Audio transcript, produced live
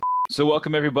So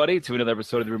welcome everybody to another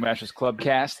episode of the Brewmasters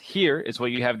Clubcast. Here is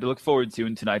what you have to look forward to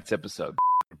in tonight's episode.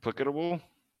 Replicable?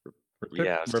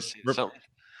 Replicatable.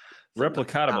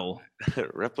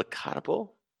 Replicatable?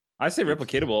 I say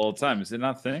replicatable all the time. Is it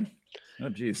not a thing? Oh,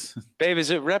 jeez. Babe, is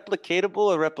it replicatable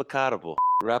or replicatable?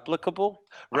 Replicable?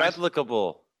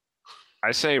 Replicable.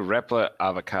 I say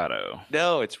avocado.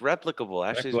 No, it's replicable.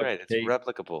 Ashley's right. It's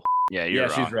replicable. Yeah, you're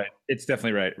wrong. She's right. It's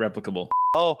definitely right. Replicable.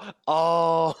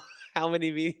 Oh. How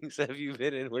many meetings have you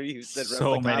been in where you said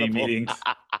so many meetings?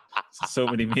 So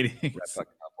many meetings.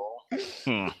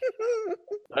 Replicable.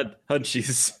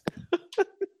 Jeez.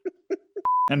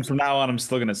 And from now on, I'm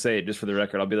still going to say it just for the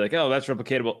record. I'll be like, oh, that's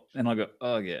replicatable. And I'll go,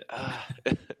 oh, yeah.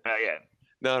 Yeah.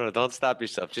 No, don't stop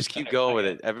yourself. Just keep going with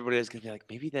it. Everybody is going to be like,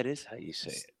 maybe that is how you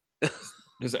say it.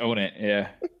 Just own it. Yeah.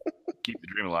 Keep the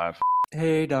dream alive.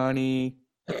 Hey, Donnie.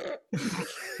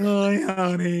 Hi,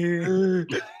 honey.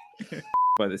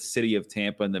 By the city of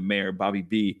Tampa and the mayor, Bobby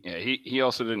B. Yeah, he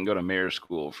also didn't go to mayor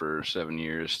school for 7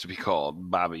 years to be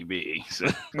called Bobby B. So.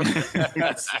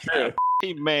 That's true.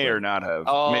 He may or not have.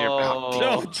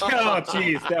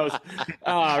 Jeez, that was.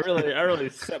 I really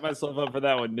set myself up for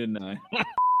that one, didn't I?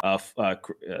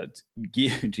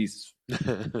 Jesus.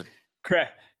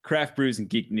 Craft Brews and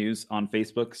Geek News on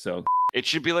Facebook. So it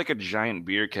should be like a giant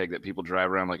beer keg that people drive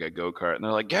around like a go-kart, and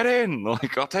they're like, "Get in!" They're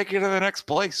like, I'll take you to the next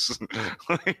place.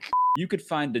 You could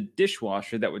find a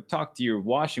dishwasher that would talk to your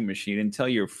washing machine and tell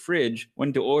your fridge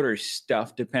when to order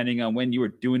stuff depending on when you were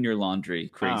doing your laundry.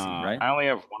 Crazy, right? I only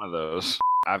have one of those.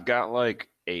 I've got like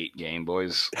 8 Game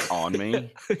Boys on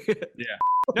me. Yeah.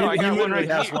 No, I got one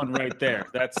has one right there.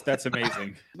 That's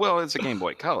amazing. Well, it's a Game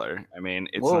Boy Color. I mean,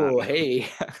 it's hey,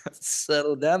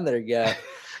 settle down there, guy.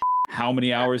 How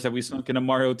many hours have we sunk into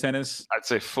Mario Tennis? I'd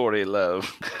say 40, love.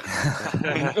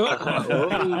 That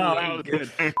was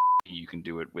good. You can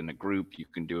do it in a group. You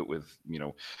can do it with,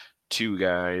 2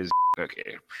 guys. Okay,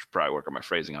 should probably work on my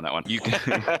phrasing on that one. You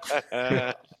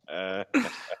can.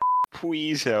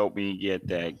 Please help me get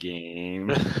that game.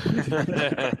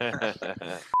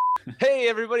 Hey,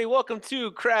 everybody. Welcome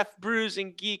to Craft Brews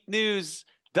and Geek News.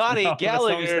 Donnie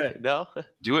Gallagher. No?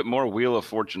 Do it more Wheel of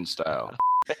Fortune style.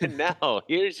 And now,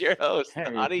 here's your host,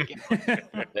 Donnie Gallagher.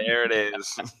 There it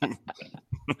is.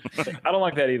 I don't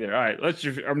like that either. All right,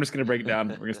 I'm just going to break it down.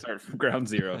 We're going to start from ground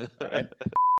zero. All right?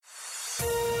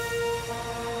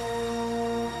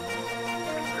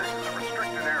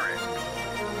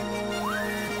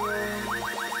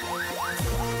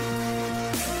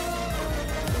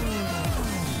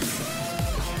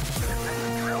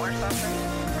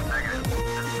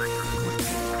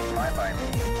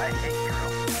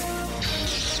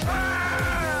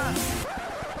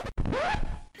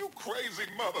 Crazy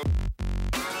mother.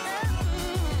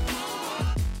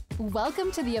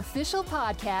 Welcome to the official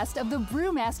podcast of the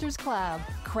Brewmasters Club,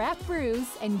 Craft Brews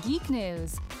and Geek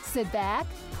News. Sit back,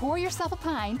 pour yourself a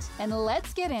pint, and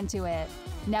let's get into it.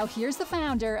 Now here's the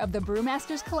founder of the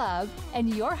Brewmasters Club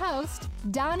and your host,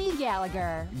 Donnie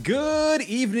Gallagher. Good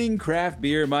evening, craft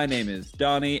beer. My name is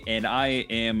Donnie, and I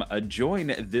am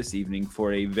joined this evening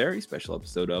for a very special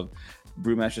episode of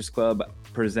Brewmasters Club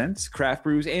presents Craft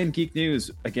Brews and Geek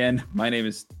News. Again, my name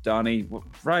is Donnie.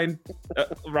 Ryan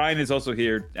is also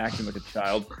here acting like a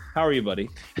child. How are you, buddy?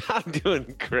 I'm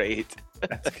doing great.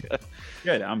 That's good.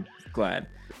 Good. I'm glad.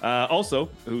 Also,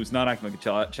 who's not acting like a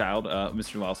child,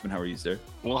 Mr. Lousman, how are you, sir?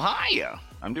 Well, hiya.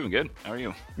 I'm doing good. How are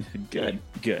you? Good.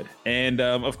 And,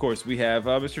 of course, we have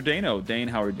Mr. Dano. Dane,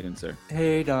 how are you doing, sir?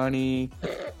 Hey, Donnie.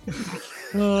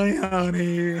 Hi,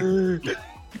 honey.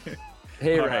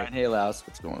 Hey, All Ryan. right. Hey, Louse.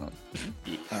 What's going on?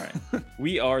 All right.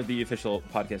 We are the official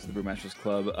podcast of the Brewmasters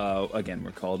Club. Again, we're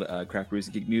called Craft Brews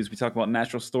and Geek News. We talk about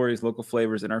natural stories, local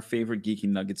flavors, and our favorite geeky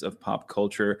nuggets of pop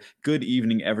culture. Good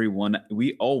evening, everyone.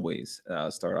 We always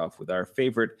start off with our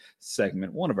favorite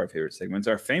segment, one of our favorite segments,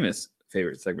 our famous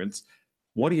favorite segments.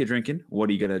 What are you drinking? What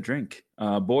are you going to drink?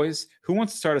 Boys, who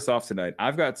wants to start us off tonight?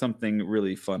 I've got something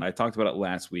really fun. I talked about it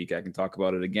last week. I can talk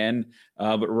about it again.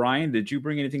 But Ryan, did you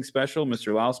bring anything special,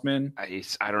 Mr. Lousman?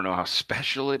 I don't know how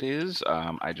special it is.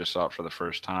 I just saw it for the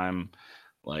first time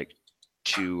like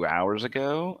 2 hours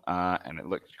ago, and it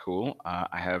looked cool.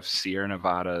 I have Sierra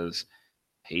Nevada's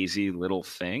Hazy Little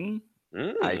Thing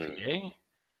IPA.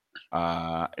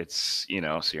 It's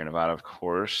Sierra Nevada, of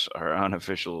course, our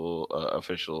unofficial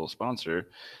official sponsor.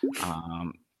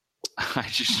 I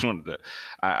just wanted to.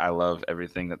 I love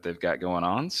everything that they've got going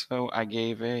on, so I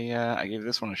gave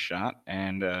this one a shot,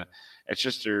 and it's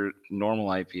just a normal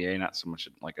IPA, not so much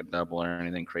like a double or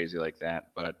anything crazy like that.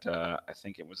 But I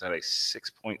think it was at a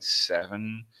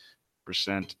 6.7%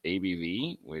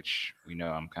 ABV, which we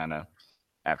know I'm kind of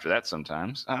after that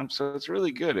sometimes. So it's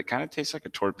really good. It kind of tastes like a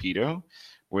torpedo,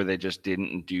 where they just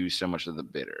didn't do so much of the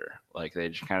bitter. Like they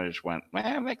just kind of just went,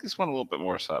 make this one a little bit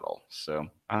more subtle. So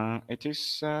it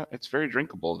tastes, it's very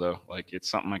drinkable though. Like it's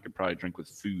something I could probably drink with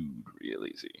food real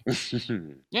easy.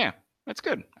 Yeah, that's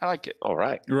good. I like it. All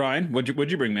right. Ryan,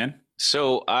 what'd you bring, man?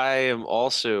 So I am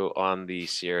also on the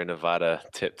Sierra Nevada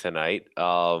tip tonight.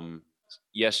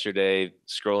 Yesterday,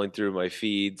 scrolling through my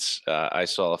feeds, I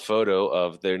saw a photo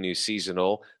of their new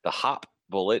seasonal, the Hop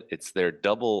Bullet. It's their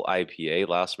double IPA.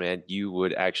 Last man, you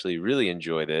would actually really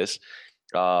enjoy this.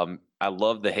 I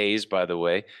love the haze, by the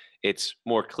way. It's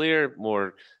more clear,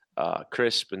 more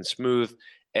crisp and smooth.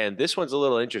 And this one's a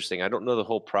little interesting. I don't know the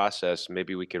whole process.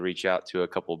 Maybe we could reach out to a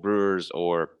couple brewers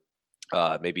or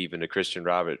maybe even to Christian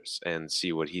Roberts and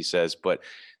see what he says. But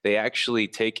they actually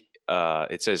take,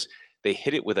 it says they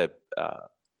hit it with a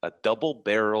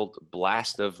double-barreled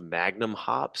blast of Magnum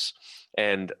hops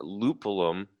and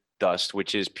lupulum dust,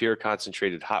 which is pure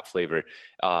concentrated hop flavor,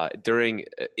 during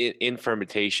in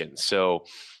fermentation. So,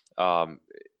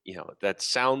 that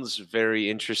sounds very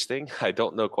interesting. I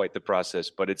don't know quite the process,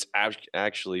 but it's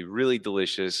actually really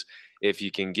delicious if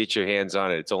you can get your hands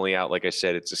on it. It's only out, like I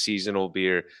said, it's a seasonal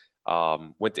beer.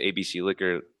 Went to ABC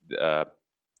Liquor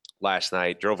last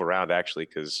night, drove around actually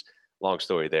because long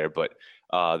story there, but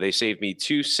they saved me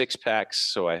 2 6-packs,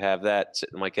 so I have that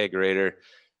sitting in my kegerator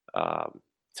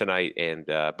tonight. And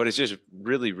but it's just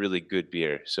really, really good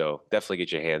beer. So definitely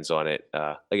get your hands on it.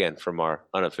 Again, from our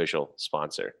unofficial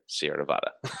sponsor, Sierra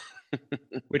Nevada,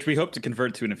 Which we hope to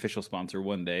convert to an official sponsor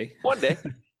one day. One day.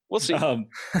 We'll see.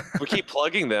 We keep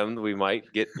plugging them. We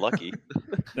might get lucky.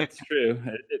 That's true.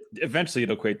 Eventually,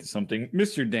 it'll equate to something.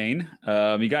 Mr. Dane,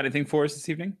 you got anything for us this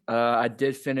evening? I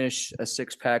did finish a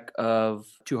 6-pack of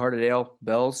Two Hearted Ale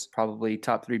Bells, probably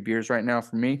top 3 beers right now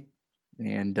for me,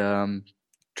 and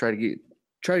try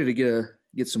to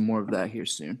get some more of that here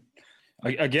soon.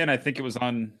 Again, I think it was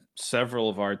on several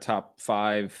of our top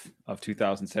 5 of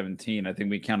 2017. I think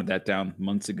we counted that down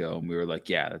months ago, and we were like,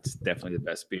 "Yeah, that's definitely the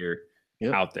best beer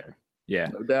out there." Yeah,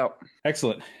 no doubt.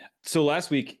 Excellent. So last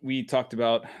week I talked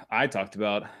about,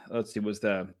 let's see,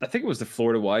 I think it was the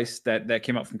Florida Weiss that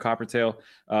came out from Coppertail.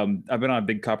 I've been on a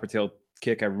big Coppertail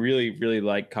kick. I really, really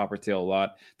like Coppertail a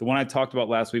lot. The one I talked about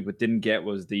last week but didn't get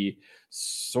was the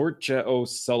Sorcha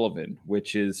O'Sullivan,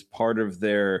 which is part of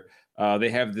their, they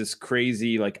have this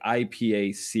crazy like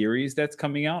IPA series that's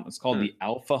coming out. It's called the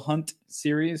Alpha Hunt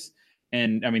series.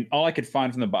 And I mean, all I could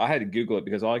find from I had to Google it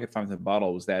because all I could find from the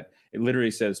bottle was that it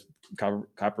literally says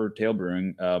Coppertail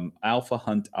Brewing Alpha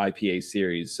Hunt IPA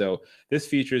series. So this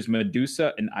features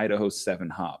Medusa and Idaho 7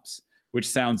 hops, which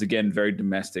sounds again very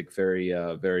domestic, very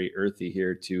very earthy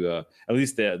here to at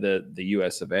least the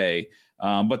US of A.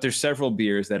 But there's several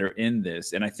beers that are in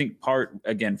this, and I think part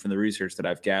again from the research that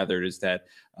I've gathered is that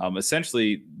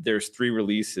essentially there's 3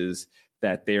 releases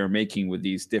that they are making with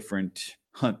these different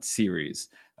Hunt series.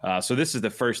 So this is the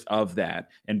first of that,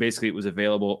 and basically it was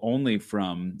available only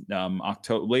from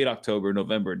late October,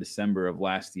 November, December of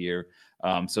last year.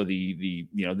 So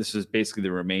this is basically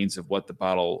the remains of what the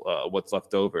bottle, what's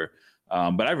left over.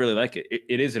 But I really like it.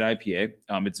 It is an IPA.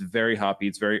 It's very hoppy.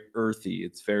 It's very earthy.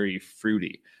 It's very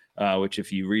fruity. Which,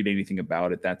 if you read anything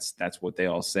about it, that's what they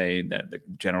all say. That the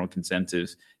general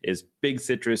consensus is big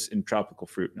citrus and tropical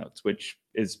fruit notes, which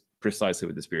is precisely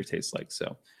what this beer tastes like.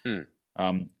 So.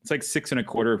 It's like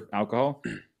 6.25 alcohol,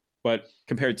 but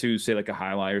compared to say like a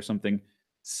High Life or something,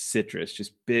 citrus,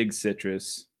 just big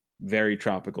citrus, very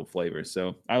tropical flavor.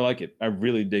 So I like it. I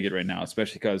really dig it right now,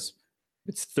 especially because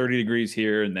it's 30 degrees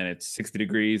here, and then it's 60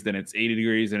 degrees, then it's 80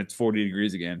 degrees, and it's 40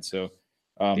 degrees again. So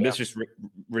this just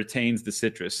retains the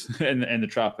citrus and the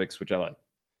tropics, which I like.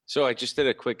 So I just did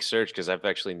a quick search because I've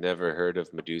actually never heard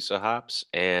of Medusa hops,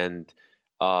 and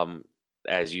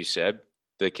as you said,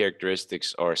 the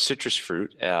characteristics are citrus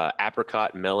fruit,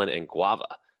 apricot, melon, and guava.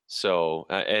 So,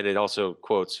 and it also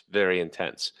quotes very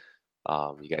intense.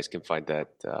 You guys can find that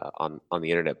on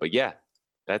the internet. But yeah,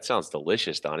 that sounds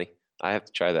delicious, Donnie. I have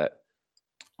to try that.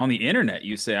 On the internet,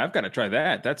 you say? I've got to try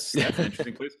that. That's an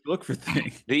interesting place to look for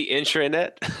things. The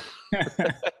intranet.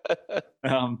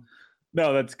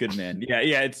 No, that's good, man.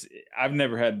 Yeah. I've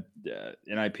never had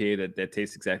an IPA that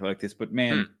tastes exactly like this, but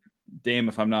man. Damn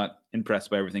if I'm not impressed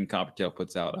by everything Coppertail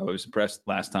puts out. I was impressed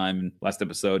last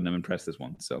episode, and I'm impressed this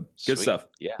one. So good stuff.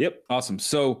 Yeah. Yep. Awesome.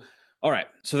 So, all right.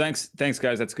 So thanks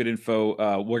guys. That's good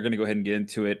info. We're going to go ahead and get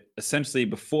into it. Essentially,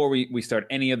 before we start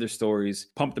any other stories,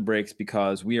 pump the brakes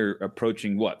because we are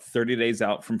approaching 30 days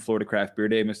out from Florida Craft Beer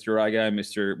Day. Mr. Rye Guy,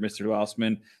 Mr.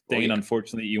 Lousman. Dane,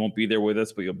 unfortunately, you won't be there with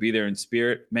us, but you'll be there in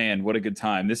spirit. Man, what a good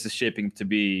time. This is shaping to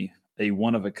be a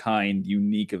one-of-a-kind,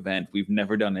 unique event. We've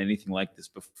never done anything like this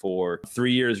before.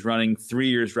 3 years running, 3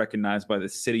 years recognized by the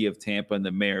city of Tampa and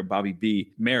the mayor,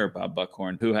 Mayor Bob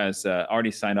Buckhorn, who has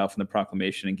already signed off on the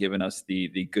proclamation and given us the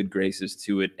good graces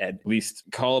to it, at least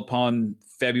call upon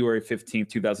February 15th,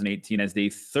 2018 as the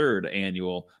third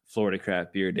annual Florida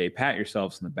Craft Beer Day. Pat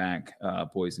yourselves in the back,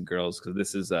 boys and girls, because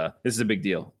this is a big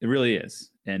deal. It really is.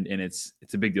 And it's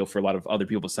a big deal for a lot of other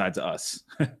people besides us.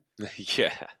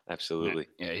 Yeah, absolutely.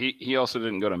 Yeah, he also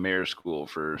didn't go to mayor school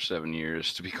for 7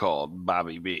 years to be called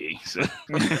Bobby B. So.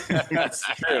 That's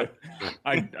true.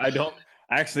 I don't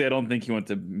think he went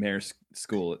to mayor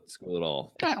school at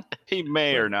all. He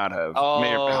may or not have.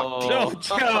 Oh,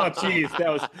 jeez,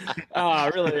 that was I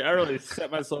really set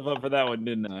myself up for that one,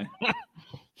 didn't I?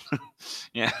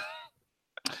 Yeah,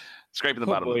 scraping the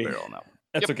bottom of the barrel now.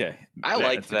 That's okay. I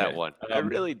liked that one. I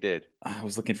really did. I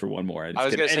was looking for one more. I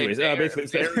was going to say,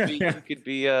 basically, you could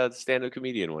be a stand-up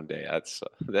comedian one day.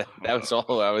 That was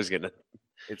all I was going to.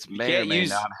 It's may or may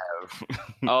not have.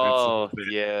 Oh,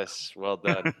 yes. Well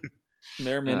done.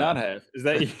 May or may not have. Is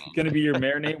that going to be your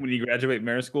mayor name when you graduate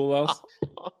mayor school, Wells?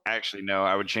 Actually, no.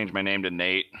 I would change my name to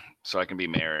Nate so I can be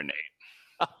Mayor Nate.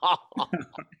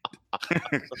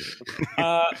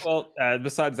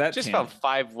 Besides that, just found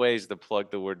 5 ways to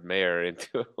plug the word mayor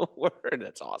into a word.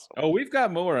 That's awesome. Oh, we've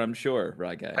got more, I'm sure,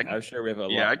 right, guy? I'm sure we have a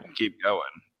lot. Yeah, I can keep going.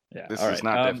 Yeah, this is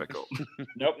not difficult.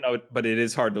 Nope, but it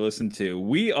is hard to listen to.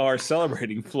 We are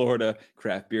celebrating Florida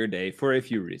Craft Beer Day for a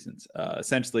few reasons.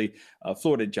 Essentially,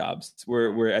 Florida jobs.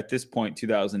 We're at this point,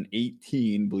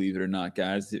 2018, believe it or not,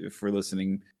 guys. If we're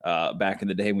listening back in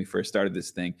the day when we first started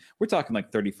this thing, we're talking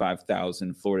like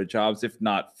 35,000 Florida jobs, if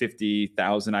not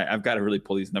 50,000. I've got to really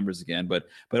pull these numbers again, but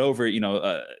over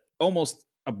almost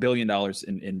 $1 billion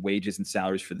in wages and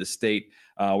salaries for the state.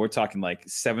 We're talking like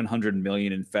 700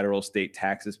 million in federal state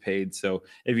taxes paid. So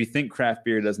if you think craft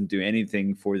beer doesn't do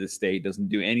anything for the state, doesn't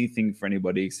do anything for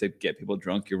anybody except get people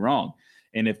drunk, you're wrong.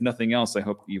 And if nothing else, I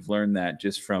hope you've learned that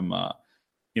just from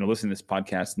listening to this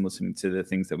podcast and listening to the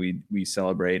things that we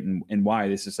celebrate and why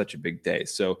this is such a big day.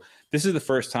 So this is the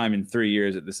first time in 3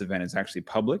 years that this event is actually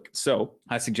public. So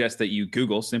I suggest that you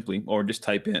Google simply, or just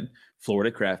type in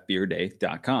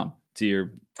FloridaCraftBeerDay.com to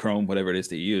your Chrome, whatever it is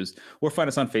that you use, or find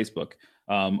us on Facebook.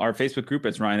 Our Facebook group,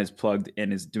 as Ryan has plugged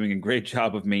and is doing a great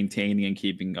job of maintaining and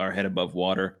keeping our head above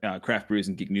water, Craft Brews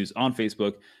and Geek News on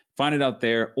Facebook. Find it out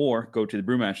there, or go to the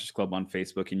Brewmasters Club on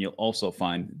Facebook, and you'll also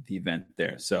find the event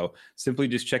there. So simply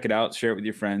just check it out, share it with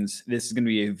your friends. This is going to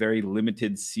be a very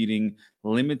limited seating,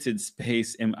 limited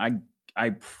space, and I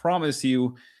promise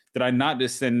you that I not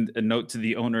just send a note to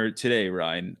the owner today,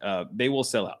 Ryan. They will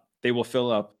sell out. They will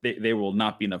fill up. They will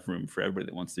not be enough room for everybody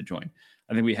that wants to join.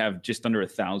 I think we have just under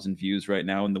 1,000 views right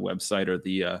now, and the website or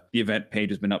the event page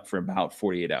has been up for about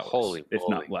 48 hours, if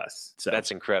not less. So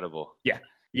that's incredible.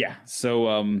 Yeah.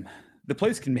 So the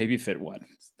place can maybe fit what?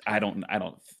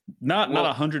 Not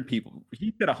 100 people.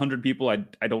 He said 100 people. I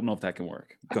don't know if that can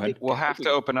work. Go ahead. We'll have to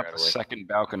open up a second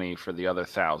balcony for the other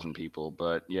 1,000 people,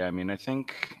 but yeah, I mean, I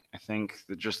think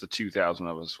that just the 2,000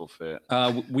 of us will fit.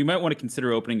 We might want to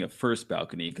consider opening a first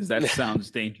balcony because that sounds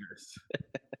dangerous.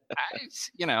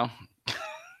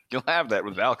 You'll have that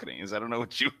with balconies. I don't know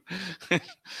what you.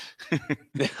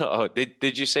 Oh,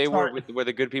 did you say where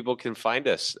the good people can find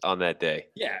us on that day?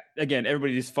 Yeah. Again,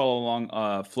 everybody just follow along.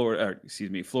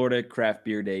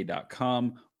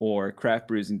 FloridaCraftBeerDay.com or Craft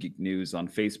Brews and Geek News on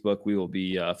Facebook. We will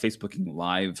be Facebooking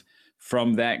live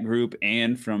from that group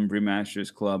and from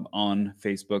Brewmasters Club on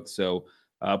Facebook. So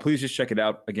please just check it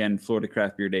out. Again,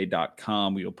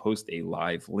 FloridaCraftBeerDay.com. We'll post a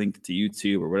live link to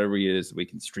YouTube or whatever it is that we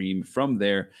can stream from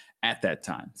there at that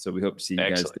time. So we hope to see you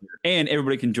guys there. And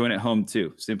everybody can join at home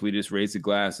too. Simply just raise a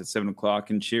glass at 7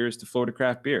 o'clock and cheers to Florida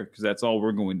craft beer, because that's all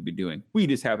we're going to be doing. We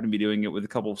just happen to be doing it with a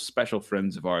couple of special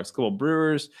friends of ours, a couple of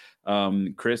brewers,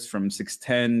 Chris from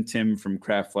 610, Tim from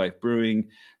Craft Life Brewing.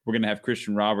 We're going to have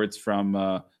Christian Roberts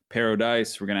from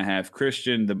Paradise. We're going to have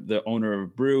Christian, the owner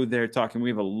of Brew, there talking.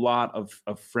 We have a lot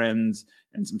of friends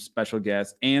and some special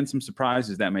guests and some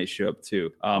surprises that may show up too,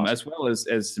 awesome. As well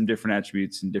as some different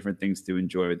attributes and different things to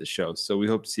enjoy with the show. So we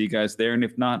hope to see you guys there. And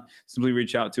if not, simply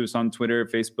reach out to us on Twitter,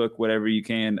 Facebook, whatever you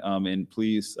can. And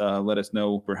please let us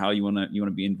know for how you want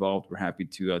to be involved. We're happy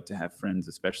to have friends,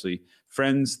 especially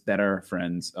friends that are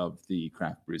friends of the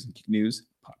Craft Brews and Geek News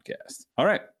podcast. All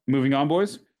right, moving on,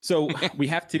 boys. So we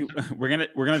have to. We're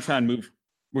gonna try and move.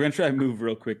 We're gonna try and move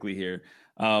real quickly here.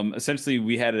 Essentially,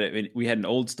 we had an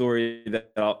old story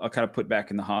that I'll kind of put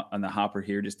back on the hopper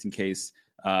here, just in case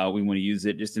We want to use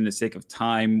it just in the sake of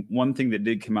time. One thing that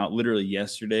did come out literally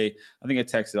yesterday, I think I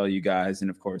texted all you guys, and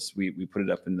of course we put it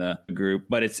up in the group,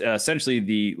 but it's essentially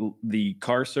the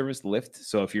car service Lyft.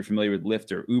 So if you're familiar with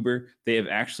Lyft or Uber, they have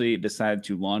actually decided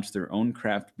to launch their own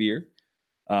craft beer.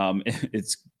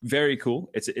 It's very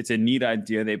cool. It's a neat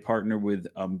idea. They partner with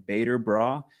Bader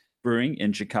Brewing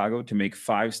in Chicago to make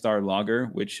 5-star lager,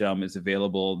 which is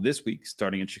available this week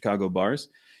starting in Chicago bars.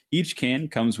 Each can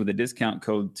comes with a discount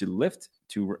code to Lyft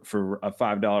for a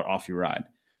 $5 off your ride,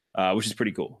 which is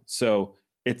pretty cool. So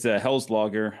it's a Hell's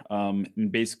Lager,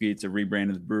 and basically it's a rebrand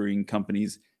of the brewing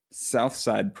company's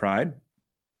Southside Pride.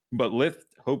 But Lyft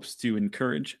hopes to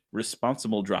encourage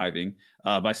responsible driving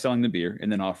by selling the beer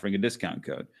and then offering a discount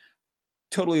code.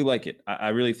 Totally like it. I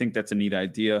really think that's a neat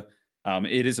idea.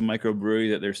 It is a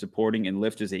microbrewery that they're supporting, and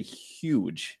Lyft is a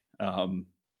huge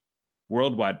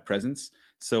worldwide presence.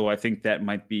 So I think that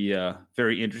might be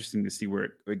very interesting to see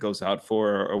where it goes out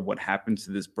for, or what happens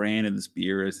to this brand and this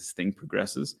beer as this thing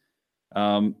progresses.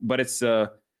 But it's a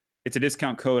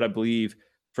discount code, I believe,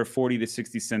 for 40 to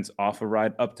 60 cents off a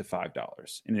ride up to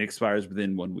 $5, and it expires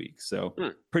within 1 week. So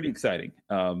pretty exciting.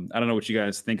 I don't know what you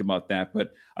guys think about that,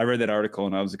 but I read that article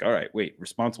and I was like, all right, wait,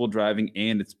 responsible driving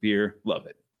and it's beer. Love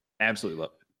it. Absolutely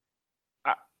love it.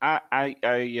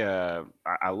 I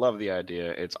love the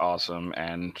idea. It's awesome.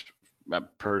 And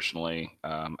personally,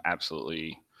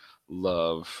 absolutely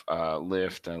love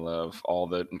Lyft. I love all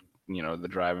the the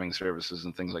driving services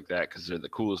and things like that, because they're the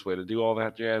coolest way to do all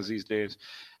that jazz these days.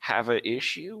 Have an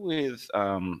issue with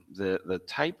the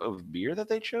type of beer that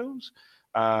they chose.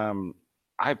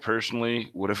 I personally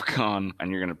would have gone,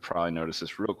 and you're going to probably notice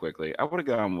this real quickly, I would have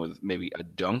gone with maybe a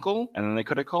Dunkel, and then they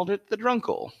could have called it the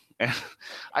Drunkle. And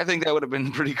I think that would have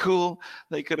been pretty cool.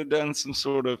 They could have done some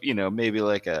sort of, maybe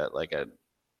like a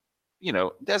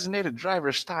designated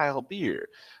driver style beer.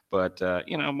 But,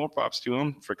 more props to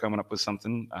them for coming up with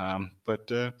something.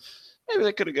 But maybe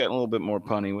they could have gotten a little bit more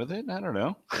punny with it. I don't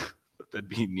know. But that'd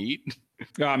be neat.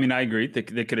 Yeah, I mean, I agree. They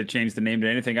could have changed the name to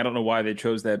anything. I don't know why they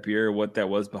chose that beer or what that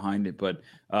was behind it, but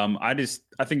I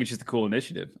think it's just a cool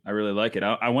initiative. I really like it.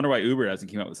 I wonder why Uber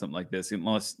hasn't came up with something like this,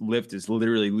 unless Lyft is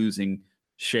literally losing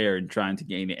share and trying to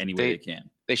gain it any way they can.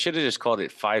 They should have just called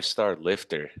it 5-star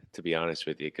Lifter, to be honest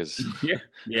with you, because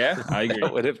yeah, I agree.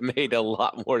 That would have made a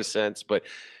lot more sense. But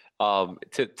to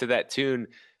that tune,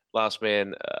 Lost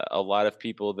Man, a lot of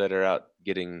people that are out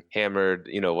getting hammered,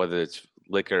 whether it's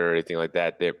liquor or anything like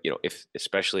that, they're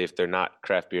especially if they're not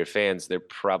craft beer fans, they're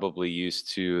probably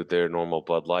used to their normal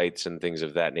Bud Lights and things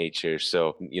of that nature.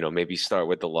 So maybe start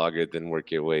with the lager, then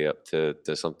work your way up to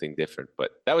something different.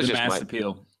 But that was just mass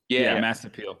appeal. Yeah, mass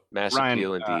appeal. Mass Ryan,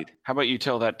 appeal indeed. How about you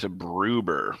tell that to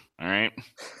Brewer? All right.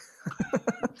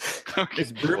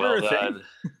 Is Brewer a thing?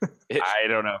 I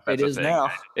don't know if that's it is a thing.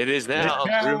 now. It is now.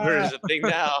 Brewer is a thing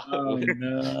now. Oh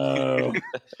no!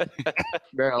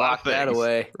 Better lock that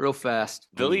away real fast.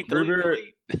 Delete.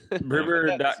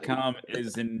 Brewer.com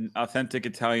is an authentic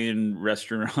Italian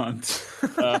restaurant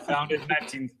founded in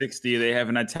 1960. They have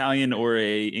an Italian or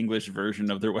a English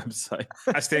version of their website.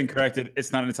 I stand corrected.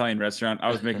 It's not an Italian restaurant. I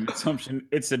was making an assumption.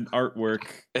 It's an artwork.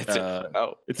 It's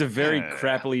a very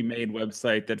crappily made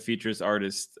website that features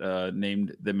artists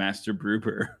named the Master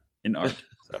Brewer in art.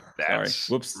 So, That's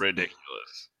Whoops.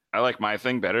 ridiculous. I like my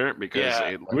thing better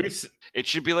because it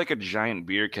should be like a giant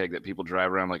beer keg that people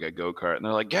drive around like a go-kart, and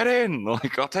they're like, "Get in!"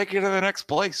 Like, I'll take you to the next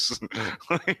place.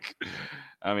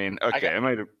 I mean, okay, I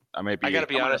might be. I gotta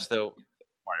be honest though.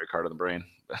 Mario Kart on the brain.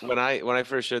 When I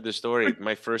first heard the story,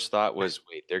 my first thought was,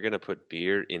 wait, they're gonna put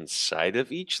beer inside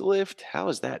of each lift? How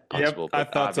is that possible? Yep,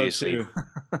 I thought so too.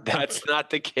 That's not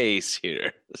the case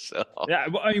here. So yeah,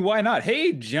 well, I mean, why not?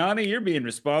 Hey, Johnny, you're being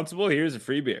responsible. Here's a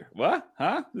free beer. What?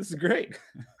 Huh? This is great.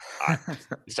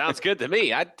 Sounds good to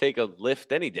me. I'd take a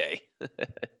lift any day.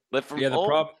 Lift from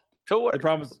home. The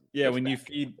problem is, when you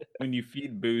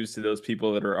feed booze to those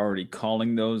people that are already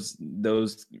calling those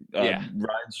ride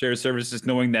share services,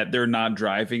 knowing that they're not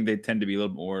driving, they tend to be a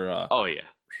little more.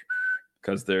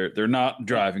 Because they're not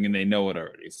driving and they know it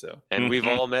already. So, and we've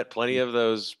all met plenty of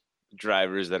those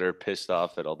drivers that are pissed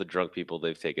off at all the drunk people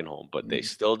they've taken home, but they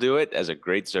still do it as a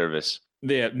great service.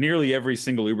 Yeah, nearly every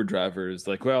single Uber driver is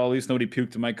like, well, at least nobody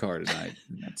puked in my car tonight.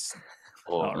 That's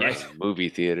right. Movie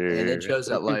theater. And they chose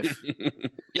that life.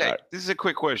 Yeah, this is a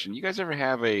quick question. You guys ever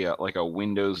have a like a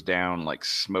windows down, like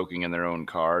smoking in their own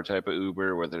car type of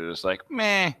Uber where they're just like,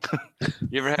 meh?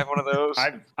 You ever have one of those?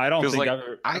 I don't think like, I've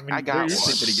ever. I got one.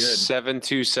 Pretty good.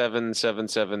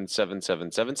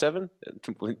 727-777777.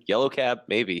 Yellow cab,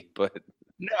 maybe, but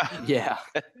no. Yeah.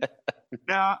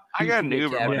 No, I got an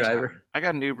Uber. Driver. I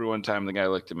got an Uber one time. The guy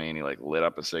looked at me and he like lit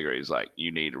up a cigarette. He's like,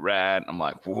 "You need a ride?" I'm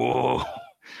like, "Whoa."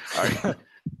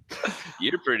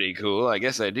 You're pretty cool. I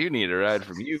guess I do need a ride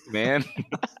from you, man.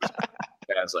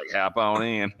 Guy's like, hop on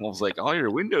in. I was like, all your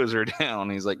windows are down.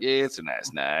 He's like, yeah, it's a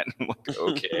nice night. I'm like,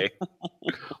 okay,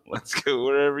 let's go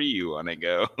wherever you want to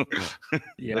go.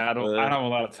 Yeah, I don't have a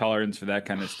lot of tolerance for that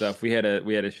kind of stuff. We had a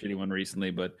shitty one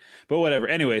recently, but whatever.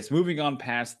 Anyways, moving on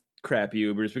past crappy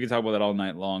Ubers, we can talk about that all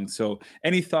night long. So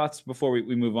any thoughts before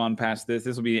we move on past this?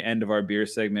 This will be the end of our beer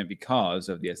segment because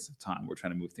of the essence of time. We're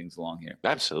trying to move things along here.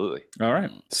 Absolutely. All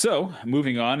right. So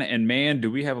moving on, and man,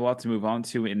 do we have a lot to move on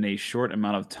to in a short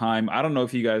amount of time. I don't know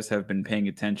if you guys have been paying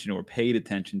attention or paid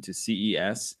attention to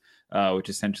CES, which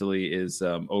essentially is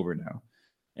over now.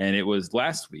 And it was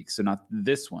last week, so not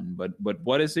this one. But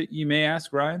what is it, you may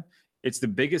ask, Ryan? It's the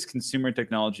biggest consumer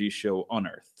technology show on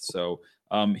Earth. So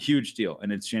huge deal. And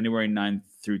it's January 9th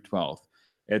through 12th.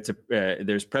 It's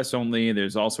there's press only,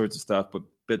 there's all sorts of stuff.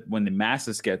 But when the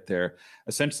masses get there,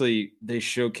 essentially they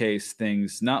showcase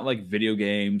things not like video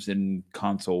games and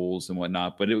consoles and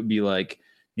whatnot, but it would be like,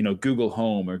 Google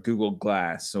Home or Google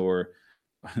Glass or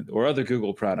other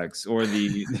Google products, or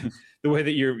the way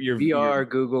that your VR,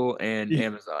 Google, and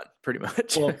Amazon, pretty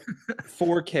much. Well,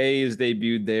 4K is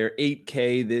debuted there,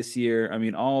 8K this year. I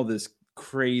mean, all this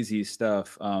crazy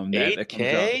stuff.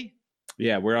 8K?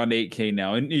 Yeah, we're on 8K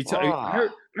now, and I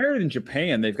heard in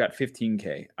Japan they've got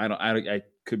 15K. I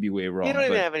could be way wrong. They don't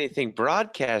even have anything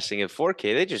broadcasting at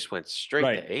 4K. They just went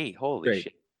straight to 8. Holy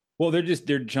shit! Well,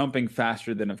 they're jumping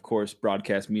faster than, of course,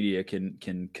 broadcast media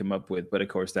can come up with. But of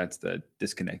course, that's the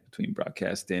disconnect between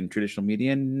broadcast and traditional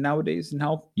media and nowadays and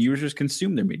how users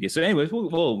consume their media. So anyways, we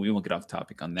won't get off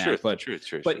topic on that. But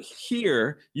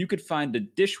here you could find a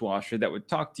dishwasher that would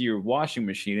talk to your washing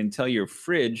machine and tell your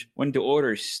fridge when to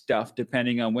order stuff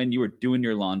depending on when you were doing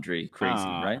your laundry. Crazy,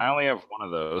 right? I only have one of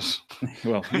those.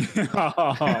 Well,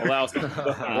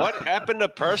 what happened to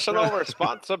personal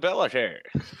responsibility?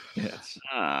 Yes.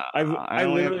 I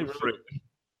literally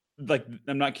rode,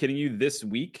 I'm not kidding you, this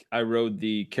week I rode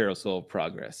the Carousel of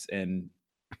Progress, and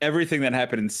everything that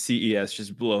happened in CES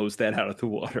just blows that out of the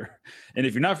water. And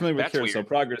if you're not familiar with Carousel of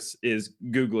Progress,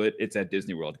 Google it. It's at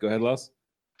Disney World. Go ahead, Los.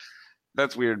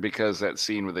 That's weird because that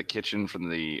scene with the kitchen from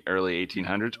the early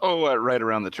 1800s, right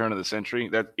around the turn of the century,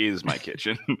 that is my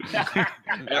kitchen.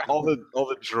 all the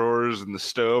drawers and the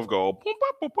stove go.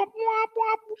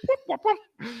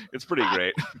 It's pretty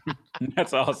great.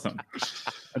 That's awesome.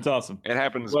 It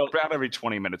happens about every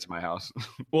 20 minutes in my house.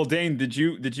 Well, Dane, did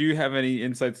you have any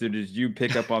insights, or did you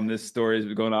pick up on this story as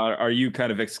going on? Are you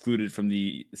kind of excluded from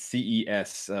the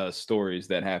CES stories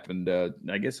that happened,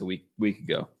 I guess, a week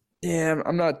ago? Yeah,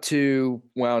 I'm not too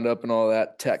wound up in all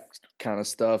that tech kind of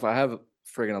stuff. I have a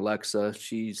friggin' Alexa.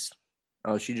 She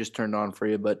just turned on for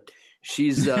you, but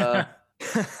she's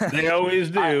they always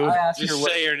do. I just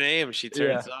say your name, she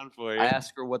turns on for you. I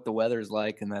ask her what the weather's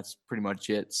like, and that's pretty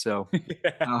much it. So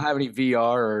I don't have any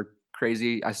VR or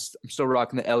crazy. I'm still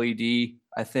rocking the LED,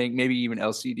 I think, maybe even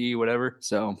LCD, whatever.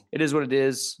 So it is what it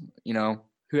is.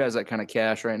 Who has that kind of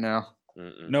cash right now?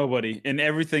 Nobody. And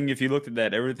everything, if you looked at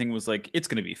that, everything was like, it's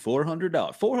going to be $400,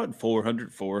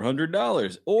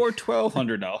 $400 or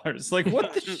 $1,200. Like,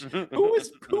 what who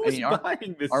is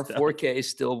buying this Our stuff? 4K is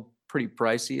still pretty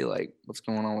pricey. Like, what's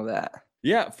going on with that?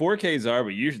 Yeah, 4Ks are,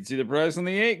 but you should see the price on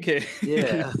the 8K.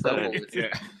 Yeah.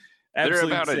 They're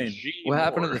about insane. a G. What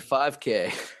happened to the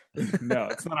 5K? No,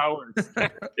 it's not how it works.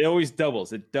 It always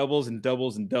doubles. It doubles and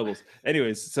doubles and doubles.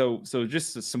 Anyways, so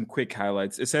just some quick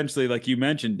highlights. Essentially, like you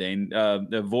mentioned, Dane,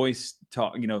 the voice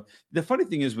talk. The funny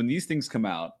thing is when these things come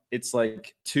out, it's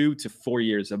like 2 to 4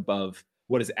 years above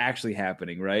what is actually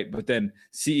happening, right? But then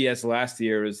CES last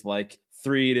year is like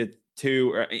 3 to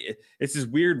 2. It's this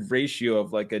weird ratio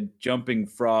of like a jumping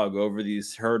frog over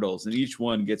these hurdles, and each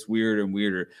one gets weirder and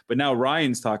weirder. But now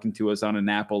Ryan's talking to us on an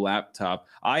Apple laptop.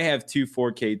 I have 2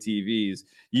 4K TVs.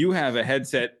 You have a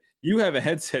headset.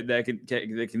 That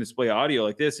can display audio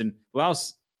like this. And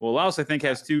Laos, I think,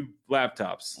 has 2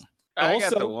 laptops. I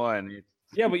got the one.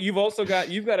 Yeah, but you've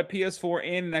got a PS4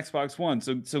 and an Xbox One.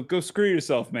 So go screw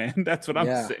yourself, man. That's what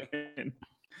I'm saying.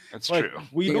 That's true.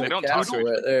 We don't talk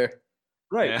right there.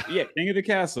 Right. Yeah. King of the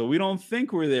Castle. We don't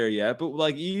think we're there yet, but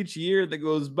like each year that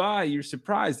goes by, you're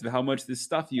surprised at how much this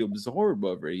stuff you absorb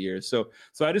over a year. So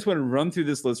I just want to run through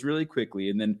this list really quickly,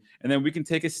 and then we can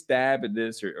take a stab at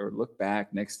this or look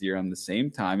back next year on the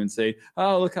same time and say,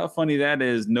 oh, look how funny that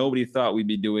is. Nobody thought we'd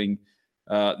be doing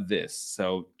this.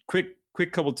 So quick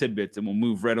couple tidbits, and we'll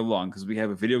move right along because we have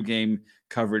a video game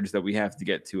coverage that we have to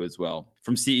get to as well.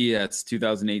 From CES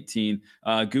 2018,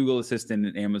 Google Assistant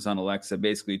and Amazon Alexa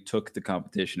basically took the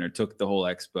competition or took the whole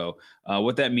expo.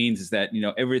 What that means is that,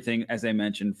 everything, as I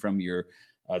mentioned, from your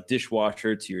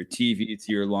dishwasher to your TV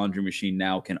to your laundry machine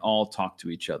now can all talk to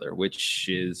each other, which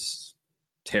is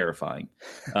terrifying.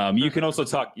 You can also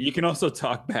talk. You can also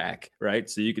talk back, right?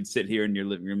 So you can sit here in your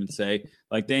living room and say,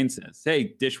 like Dane says,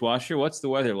 "Hey, dishwasher, what's the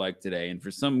weather like today?" And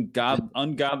for some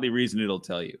ungodly reason, it'll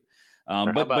tell you.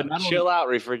 But not chill out,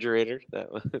 refrigerator.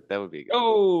 That would be good.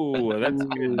 Oh, that's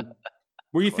good.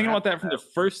 Were you thinking about that from the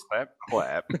first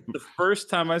clap? The first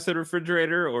time I said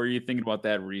refrigerator, or are you thinking about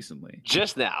that recently?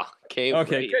 Just now. Okay,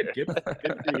 good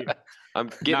for you. I'm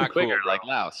getting Not quicker, cool, like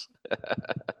Laos.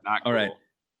 Not All cool. right.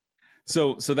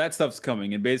 So that stuff's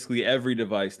coming, and basically every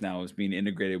device now is being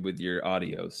integrated with your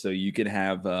audio. So you could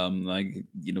have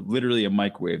literally a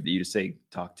microwave that you just say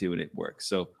talk to and it works.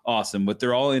 So awesome. But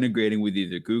they're all integrating with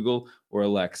either Google or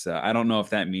Alexa. I don't know if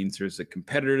that means there's a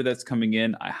competitor that's coming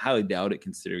in. I highly doubt it,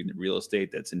 considering the real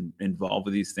estate that's involved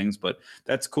with these things. But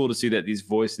that's cool to see that these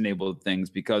voice-enabled things,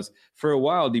 because for a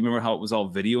while, do you remember how it was all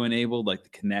video-enabled, like the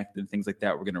Connect and things like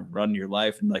that? We're going to run your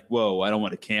life, and like, whoa, I don't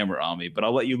want a camera on me, but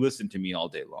I'll let you listen to me all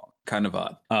day long. Kind of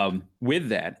odd. With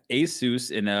that, Asus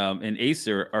and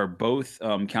Acer are both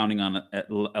counting on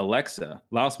Alexa.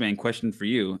 Laos man, question for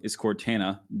you: is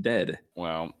Cortana dead?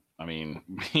 Well, I mean,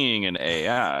 being an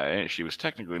AI, she was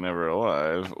technically never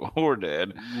alive or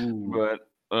dead. Ooh.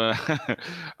 But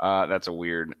that's a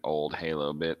weird old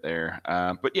Halo bit there.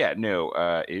 But yeah,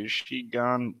 no. Is she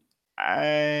gone?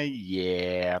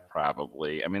 Yeah,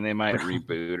 probably. I mean, they might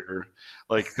reboot her.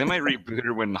 Like, they might reboot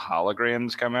her when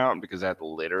holograms come out, because that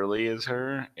literally is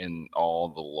her in all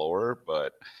the lore.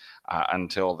 But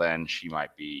until then, she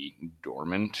might be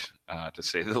dormant, to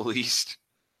say the least.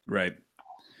 Right.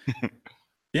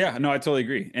 Yeah, no, I totally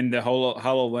agree. And the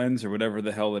HoloLens or whatever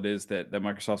the hell it is that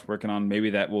Microsoft's working on, maybe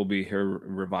that will be her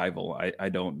revival. I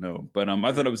don't know. But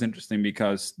I thought it was interesting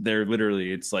because they're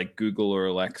literally, it's like Google or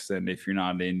Alexa, and if you're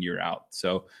not in, you're out.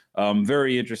 So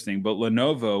very interesting. But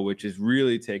Lenovo, which is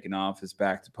really taken off, is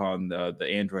backed upon the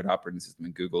Android operating system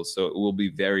in Google. So it will be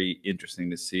very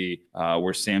interesting to see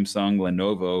where Samsung,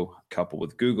 Lenovo, coupled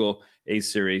with Google,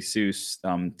 Acer, Asus,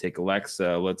 take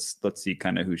Alexa. Let's see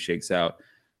kind of who shakes out.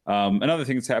 Another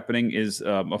thing that's happening is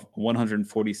a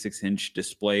 146-inch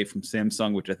display from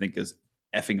Samsung, which I think is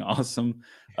effing awesome.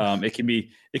 It can be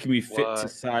fit to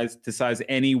size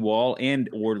any wall and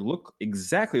or look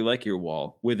exactly like your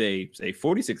wall, with a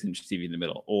 46-inch TV in the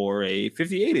middle, or a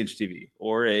 58-inch TV,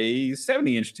 or a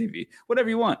 70-inch TV, whatever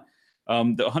you want.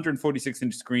 The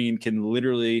 146-inch screen can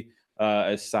literally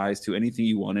size to anything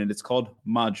you want, and it's called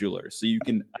modular. So you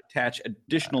can attach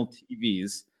additional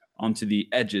TVs onto the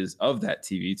edges of that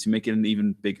TV to make it an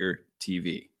even bigger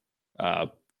TV.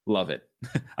 Love it.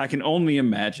 I can only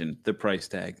imagine the price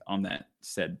tag on that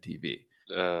said TV.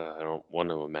 I don't want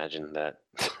to imagine that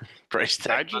price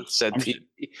tag on said TV.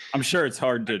 I'm sure it's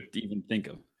hard to even think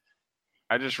of.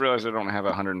 I just realized I don't have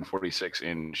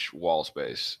 146-inch wall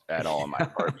space at all in my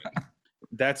apartment.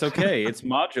 That's okay. It's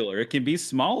modular. It can be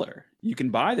smaller. You can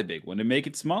buy the big one and make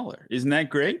it smaller. Isn't that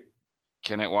great?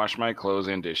 Can it wash my clothes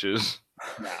and dishes?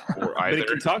 No. But it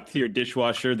can talk to your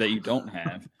dishwasher that you don't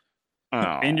have.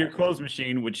 And your clothes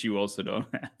machine, which you also don't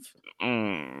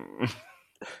have.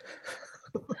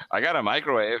 I got a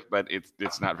microwave, but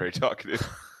it's not very talkative.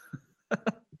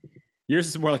 Yours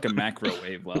is more like a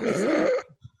macrowave level.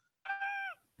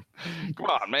 Come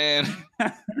on, man.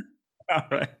 All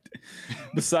right.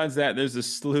 Besides that, there's a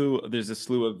slew of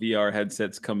VR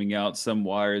headsets coming out, some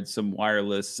wired, some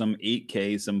wireless, some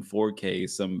 8K, some 4K,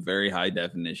 some very high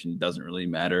definition. Doesn't really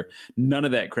matter. None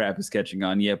of that crap is catching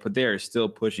on yet, but they are still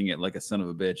pushing it like a son of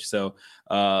a bitch. So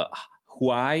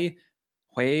Huawei,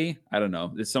 I don't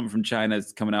know. There's something from China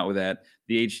that's coming out with that.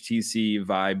 The HTC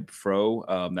Vive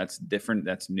Pro, that's different.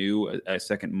 That's new, a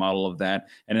second model of that.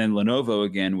 And then Lenovo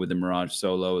again with the Mirage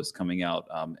Solo is coming out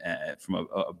from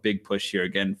a big push here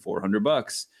again,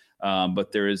 $400.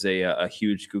 But there is a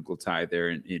huge Google tie there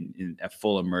in a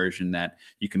full immersion that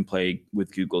you can play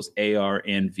with Google's AR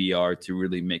and VR to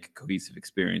really make a cohesive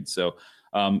experience. So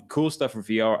cool stuff for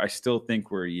VR. I still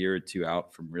think we're a year or two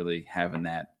out from really having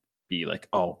that be like,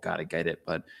 oh, gotta get it.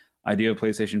 But I do have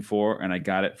PlayStation 4 and I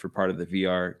got it for part of the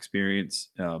VR experience.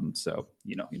 So,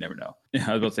 you never know.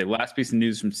 I was about to say, last piece of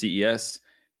news from CES,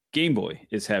 Game Boy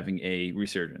is having a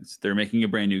resurgence. They're making a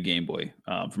brand new Game Boy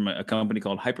from a company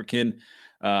called Hyperkin.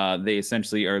 They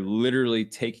essentially are literally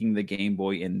taking the Game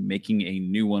Boy and making a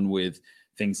new one with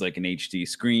things like an HD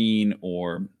screen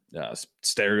or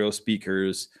stereo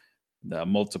speakers,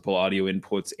 multiple audio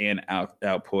inputs and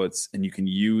outputs. And you can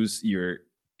use your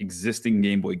existing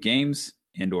Game Boy games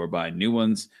and or buy new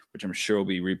ones, which I'm sure will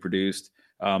be reproduced,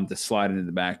 to slide into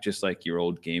the back just like your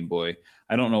old Game Boy.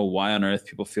 I don't know why on earth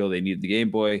people feel they need the Game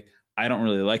Boy. I don't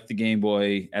really like the Game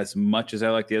Boy as much as I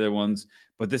like the other ones,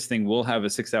 but this thing will have a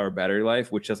 6-hour battery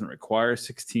life, which doesn't require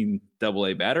 16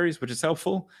 AA batteries, which is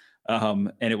helpful.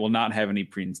 And it will not have any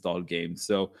pre-installed games.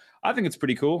 So I think it's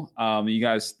pretty cool. You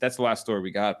guys, that's the last story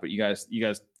we got, but you guys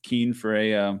keen for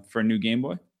a new Game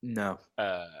Boy? No.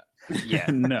 Yeah.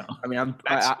 No. I mean,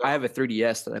 I have a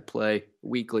 3DS that I play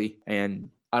weekly, and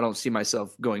I don't see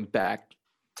myself going back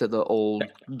to the old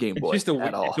Game Boy It's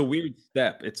at all. It's a weird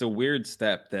step. It's a weird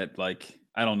step that, like,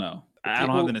 I don't know. I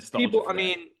don't have the nostalgia. I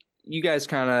mean, you guys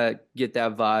kind of get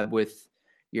that vibe with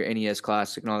your NES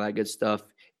Classic and all that good stuff.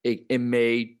 It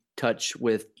may touch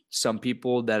with some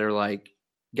people that are like,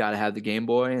 got to have the Game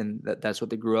Boy, and that's what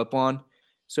they grew up on.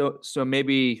 So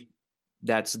maybe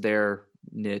that's their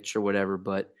niche or whatever.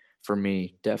 But for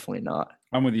me, definitely not.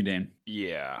 I'm with you, Dane.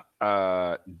 Yeah,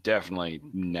 definitely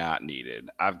not needed.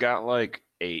 I've got like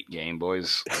 8 Game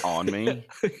Boys on me.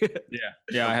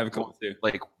 Yeah, I have a couple too.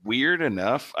 Like, weird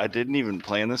enough, I didn't even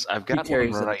plan this. I've He got one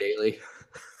carries them right. daily.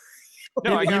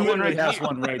 No, I He got one literally right has here.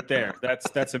 one right there.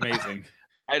 That's amazing.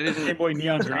 I didn't. Game Boy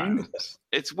Neon Green.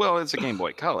 It's a Game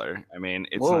Boy Color. I mean,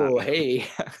 it's Whoa, not. hey,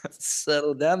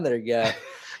 settle down there, guy.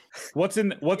 What's in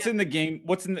the game?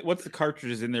 What's the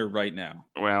cartridges in there right now?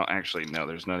 Well, actually, no.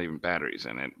 There's not even batteries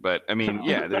in it. But I mean,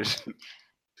 yeah, there's.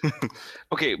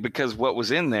 Okay, because what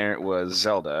was in there was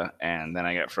Zelda, and then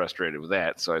I got frustrated with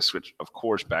that, so I switched, of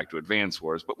course, back to Advance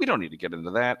Wars. But we don't need to get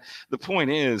into that. The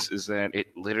point is that it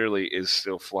literally is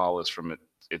still flawless from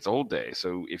its old day.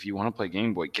 So if you want to play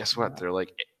Game Boy, guess what? They're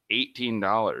like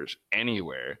 $18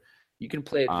 anywhere. You can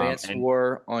play Advance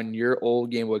War on your old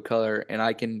Game Boy Color, and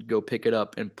I can go pick it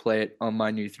up and play it on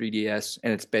my new 3DS,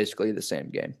 and it's basically the same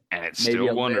game. And it's Maybe still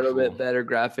a wonderful. little bit better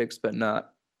graphics, but nothing.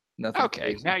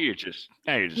 Okay, crazy. now you're just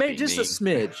Maybe being just a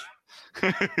smidge.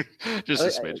 just a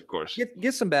smidge, of course.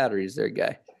 Get some batteries there,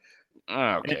 guy.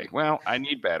 Okay, well, I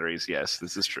need batteries. Yes,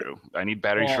 this is true. I need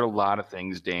batteries for a lot of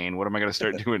things, Dane. What am I going to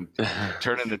start doing?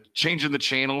 Changing the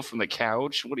channel from the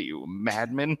couch? What are you, a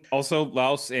madman? Also,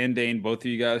 Laos and Dane, both of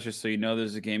you guys, just so you know,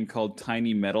 there's a game called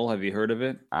Tiny Metal. Have you heard of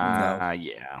it?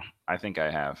 Yeah, I think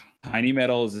I have. Tiny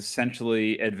Metal is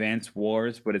essentially Advance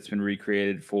Wars, but it's been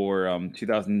recreated for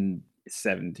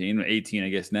 2017, 18, I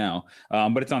guess now.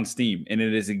 But it's on Steam, and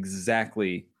it is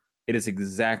exactly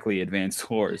Advance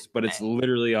Wars, but it's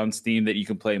literally on Steam that you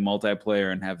can play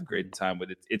multiplayer and have a great time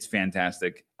with it. It's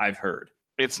fantastic. I've heard.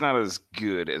 It's not as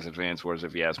good as Advance Wars,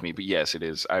 if you ask me, but yes, it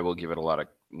is. I will give it a lot of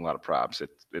props.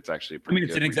 It's actually pretty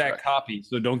it's good an exact copy,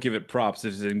 so don't give it props.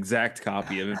 It's an exact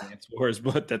copy of Advance Wars,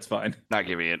 but that's fine. Not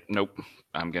giving it. Nope.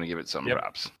 I'm gonna give it some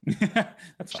props.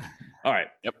 That's fine. All right.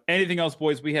 Yep. Anything else,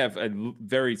 boys? We have a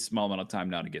very small amount of time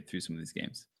now to get through some of these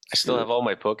games. I still have all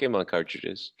my Pokemon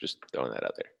cartridges. Just throwing that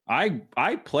out there.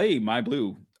 I play My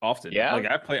Blue often. Yeah? Like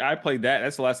I played that.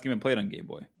 That's the last game I played on Game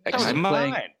Boy.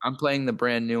 I'm playing the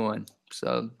brand new one,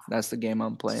 so that's the game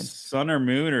I'm playing. Sun or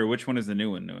Moon, or which one is the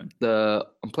new one?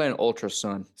 I'm playing Ultra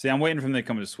Sun. See, I'm waiting for them to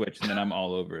come to Switch, and then I'm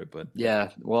all over it. But yeah,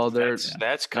 well, That's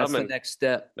coming. That's the next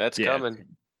step. That's coming.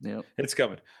 Yep. It's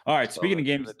coming. All right. Speaking of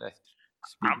games,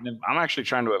 I'm actually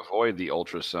trying to avoid the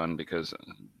Ultra Sun because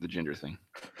the ginger thing.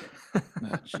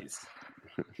 Jeez.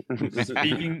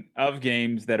 Speaking of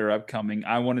games that are upcoming,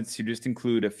 I wanted to just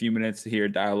include a few minutes here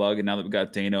dialogue, and now that we've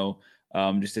got Dano,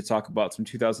 just to talk about some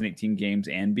 2018 games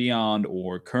and beyond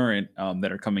or current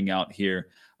that are coming out here.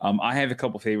 I have a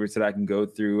couple favorites that I can go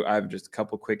through. I have just a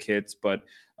couple quick hits, but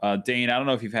Dane, I don't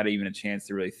know if you've had even a chance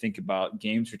to really think about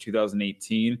games for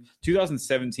 2018.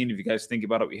 2017, if you guys think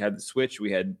about it, we had the Switch,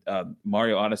 we had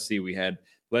Mario Odyssey, we had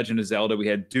Legend of Zelda, we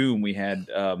had Doom, we had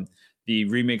the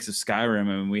remakes of Skyrim,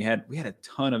 and we had a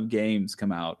ton of games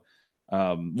come out.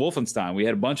 Wolfenstein, we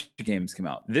had a bunch of games come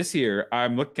out. This year,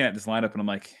 I'm looking at this lineup and I'm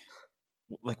like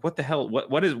what the hell?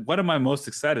 What am I most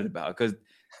excited about? Because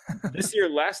this year,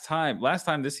 last time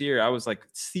this year, I was like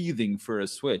seething for a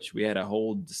Switch. We had a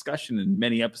whole discussion and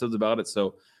many episodes about it.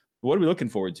 So what are we looking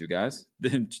forward to, guys,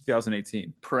 in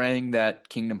 2018? Praying that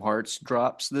Kingdom Hearts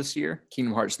drops this year.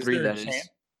 Kingdom Hearts 3, that is.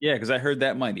 Yeah, because I heard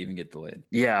that might even get delayed.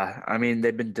 Yeah, I mean,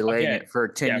 they've been delaying it for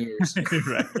 10 years.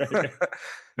 right.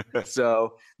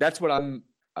 So that's what I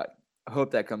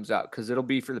hope that comes out, because it'll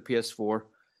be for the PS4.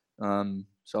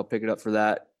 So I'll pick it up for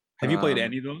that. Have you played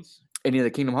any of those? Any of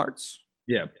the Kingdom Hearts?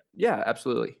 Yeah. Yeah,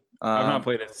 absolutely. I've not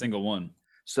played a single one.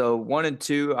 So 1 and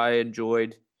 2 I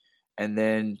enjoyed. And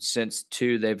then since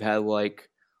 2, they've had like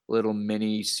little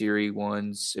mini series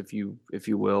ones, if you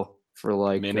will, for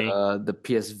like the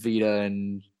PS Vita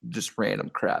and just random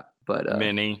crap. But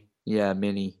mini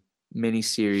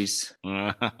series.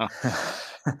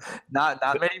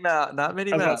 not Minnie Mouse, not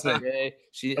Minnie Mouse. Okay,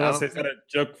 is that a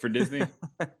joke for Disney?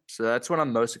 So that's what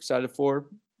I'm most excited for.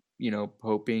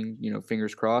 hoping,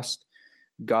 fingers crossed.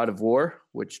 God of War,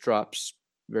 which drops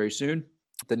very soon.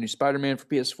 The new Spider-Man for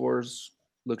PS4s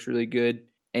looks really good.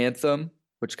 Anthem,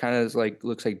 which kind of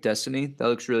looks like Destiny. That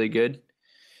looks really good.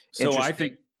 So I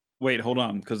think, wait, hold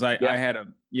on, because I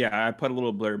put a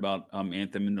little blur about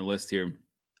Anthem in the list here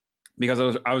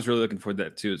because I was really looking forward to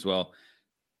that too as well.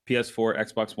 PS4,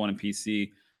 Xbox One, and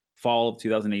PC, fall of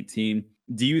 2018.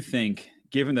 Do you think,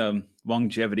 given the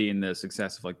longevity and the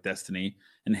success of like Destiny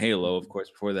and Halo, of course,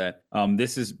 before that,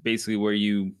 this is basically where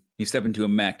you step into a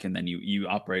mech and then you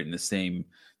operate in the same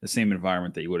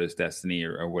environment that you would as Destiny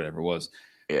or whatever it was.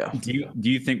 Yeah. Do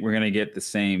you think we're gonna get the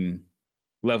same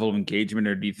level of engagement,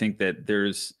 or do you think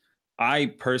that I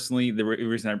personally, the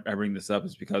reason I bring this up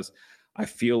is because I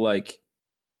feel like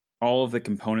all of the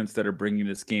components that are bringing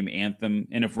this game Anthem,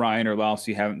 and if Ryan or Laos,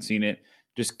 you haven't seen it,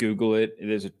 just Google it.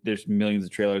 There's millions of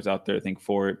trailers out there, I think,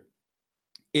 for it.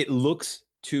 It looks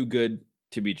too good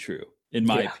to be true, in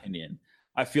my opinion.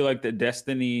 I feel like the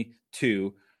Destiny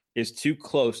 2 is too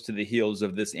close to the heels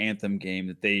of this Anthem game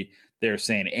that they're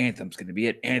saying Anthem's going to be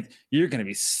it, and you're going to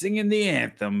be singing the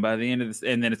anthem by the end of this,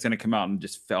 and then it's going to come out and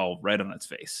just fell right on its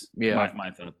face. Yeah,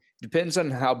 my thought. Depends on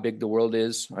how big the world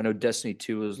is. I know Destiny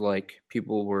 2 was like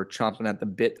people were chomping at the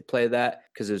bit to play that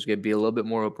because it was going to be a little bit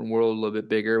more open world, a little bit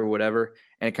bigger or whatever,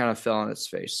 and it kind of fell on its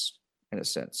face in a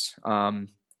sense.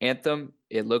 Anthem,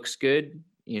 it looks good.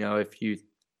 If you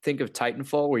think of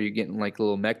Titanfall, where you're getting like a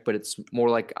little mech, but it's more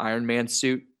like Iron Man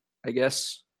suit, I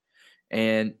guess.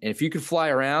 And if you could fly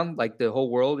around like the whole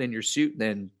world in your suit,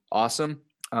 then awesome.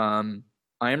 I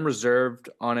am reserved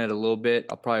on it a little bit.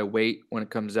 I'll probably wait when it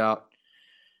comes out,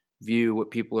 view what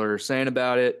people are saying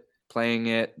about it, playing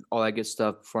it, all that good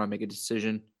stuff before I make a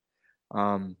decision.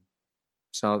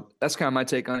 So that's kind of my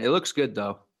take on it. It looks good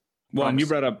though. Well, and you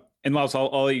brought up, and Laos,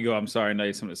 I'll let you go. I'm sorry, I know you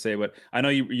have something to say, but I know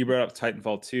you brought up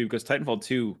Titanfall 2 because Titanfall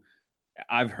 2,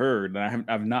 I've heard, and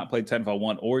I've not played Titanfall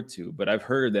 1 or 2, but I've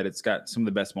heard that it's got some of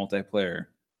the best multiplayer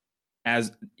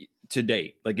as to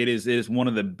date. Like it is one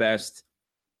of the best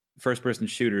first-person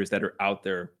shooters that are out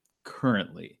there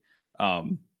currently.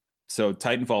 So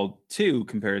Titanfall 2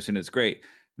 comparison is great.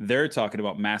 They're talking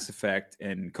about Mass Effect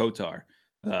and KOTOR,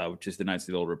 which is the Knights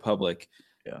of the Old Republic.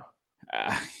 Yeah.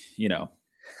 I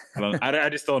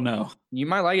just don't know. You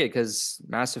might like it because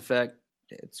Mass Effect,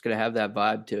 it's going to have that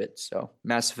vibe to it. So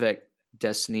Mass Effect,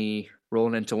 Destiny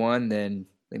rolling into one, then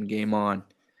game on.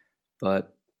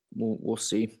 But we'll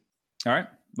see. All right.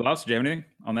 Laos, do you have anything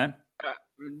on that?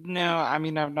 No, I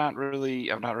mean I've not really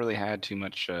had too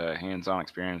much hands-on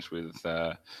experience with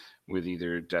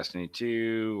either Destiny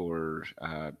 2 or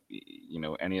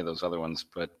any of those other ones,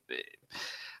 but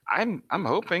I'm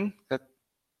hoping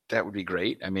that would be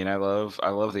great. I mean, I love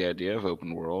the idea of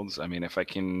open worlds. I mean, if I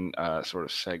can sort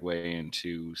of segue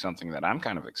into something that I'm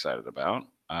kind of excited about.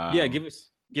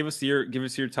 Give us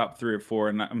your top 3 or 4.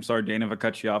 And I'm sorry, Dana, if I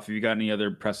cut you off. If you got any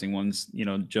other pressing ones,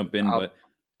 jump in.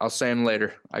 I'll say them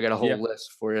later. I got a whole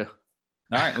list for you.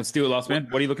 All right, let's do it, Lost Man.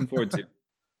 What are you looking forward to?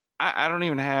 I don't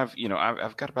even have,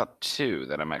 I've got about 2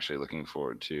 that I'm actually looking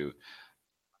forward to.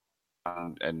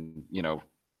 And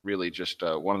really just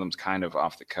one of them's kind of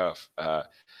off the cuff.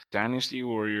 Dynasty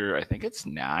Warrior, I think it's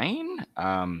 9.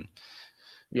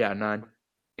 9.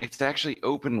 It's actually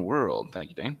open world. Thank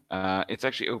you, Dane. It's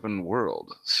actually open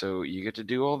world. So you get to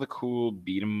do all the cool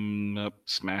beat 'em up,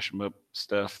 smash 'em up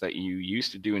stuff that you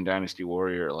used to do in Dynasty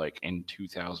Warrior, like in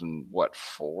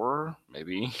 2004,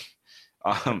 maybe.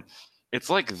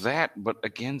 It's like that, but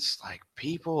against like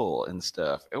people and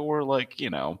stuff, or like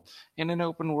in an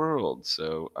open world.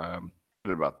 So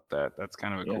about that. That's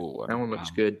kind of a cool one. That one looks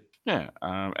good. Yeah,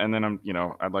 and then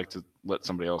I'd like to let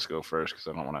somebody else go first because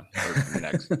I don't want to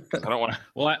next. Because I don't want to.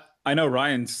 Well, I know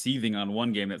Ryan's seething on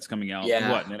one game that's coming out.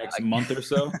 Yeah. In the next month or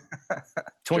so?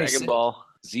 Dragon Ball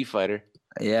Z Fighter.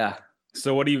 Yeah.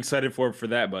 So what are you excited for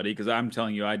that, buddy? Because I'm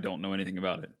telling you, I don't know anything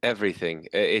about it. Everything.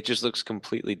 It just looks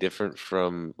completely different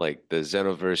from like the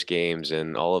Xenoverse games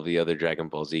and all of the other Dragon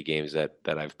Ball Z games that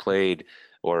I've played,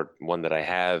 or one that I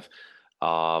have.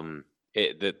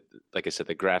 Like I said,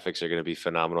 the graphics are going to be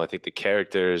phenomenal. I think the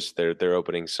characters, they're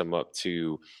opening some up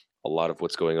to a lot of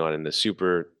what's going on in the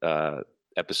Super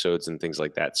episodes and things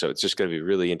like that. So it's just going to be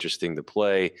really interesting to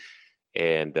play.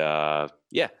 And I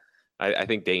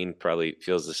think Dane probably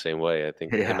feels the same way. I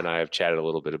think him and I have chatted a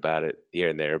little bit about it here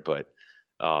and there, but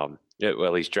well,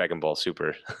 at least Dragon Ball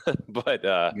Super, but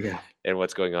and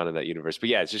what's going on in that universe. But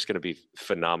yeah, it's just going to be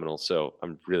phenomenal. So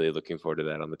I'm really looking forward to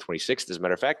that on the 26th. As a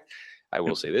matter of fact, I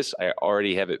will say this: I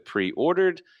already have it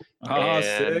pre-ordered. Oh,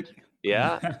 sick!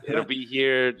 Yeah, it'll be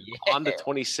here on the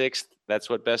 26th. That's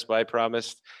what Best Buy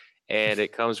promised, and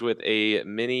it comes with a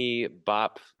mini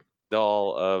Bop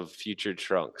doll of future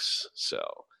Trunks. So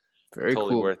Very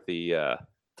totally cool.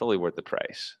 worth the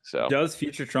price. So Does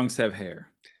Future Trunks have hair?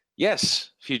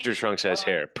 yes, future Trunks has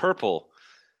hair, purple.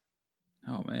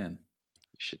 Oh man,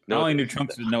 You should I know. only knew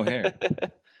Trunks with no hair.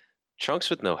 Trunks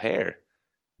with no hair.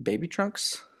 Baby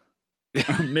Trunks?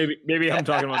 maybe I'm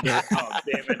talking about that. Oh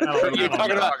damn it! I don't know.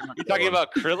 You're talking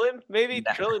about Krillin, maybe?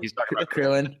 Nah, Krillin. He's talking about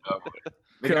Krillin.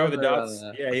 The guy with the Krillin, dots.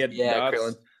 Yeah, he had dots.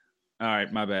 Krillin. All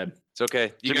right, my bad. It's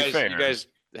okay. You To be fair. guys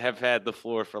have had the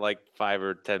floor for like 5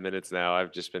 or 10 minutes now.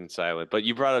 I've just been silent. But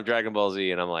you brought up Dragon Ball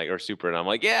Z, and I'm like, or Super, and I'm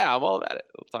like, yeah, I'm all about it.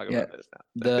 We'll talk about this now.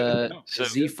 The So-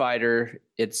 Z Fighter,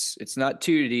 it's not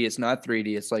 2D, it's not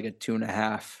 3D, it's like a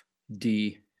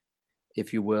 2.5D,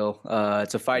 if you will.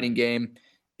 It's a fighting game.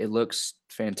 It looks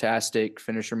fantastic.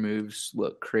 Finisher moves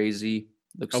look crazy.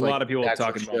 Looks A like lot of people an are actual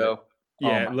talking about show. it.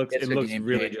 Yeah, Oh, it it's a looks game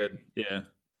really changer. good. Yeah.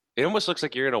 It almost looks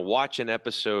like you're gonna watch an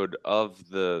episode of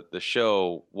the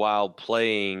show while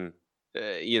playing,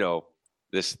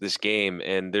 this game,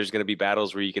 and there's gonna be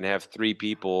battles where you can have 3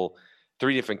 people,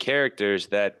 3 different characters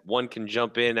that one can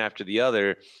jump in after the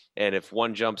other, and if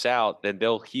one jumps out, then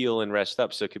they'll heal and rest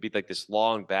up. So it could be like this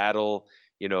long battle.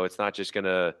 It's not just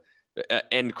gonna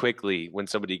end quickly when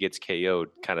somebody gets KO'd,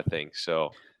 kind of thing.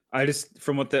 So I just,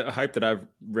 from what the hype that I've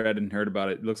read and heard about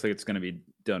it, looks like it's going to be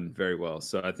done very well.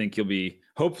 So I think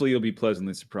hopefully you'll be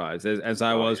pleasantly surprised, as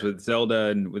I was with Zelda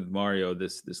and with Mario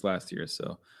this last year.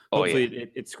 So hopefully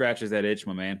it scratches that itch,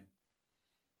 my man.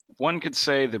 One could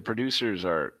say the producers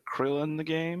are Krillin the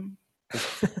game.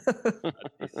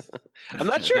 I'm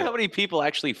not sure how many people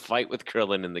actually fight with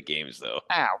Krillin in the games, though.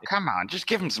 Ow, come on. Just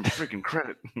give him some freaking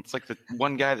credit. It's like the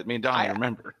one guy that me and Donnie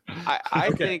remember.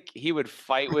 I think he would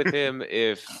fight with him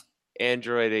if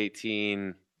Android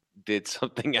 18 did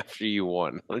something after you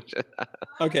won.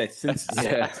 Okay, since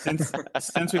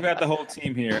we've got the whole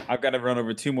team here, I've got to run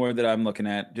over 2 more that I'm looking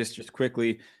at just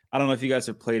quickly. I don't know if you guys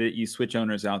have played it, you Switch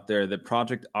owners out there. The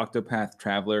Project Octopath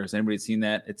Traveler, has anybody seen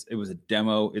that? It was a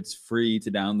demo. It's free to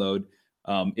download.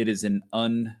 It is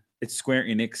it's Square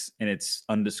Enix and it's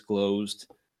undisclosed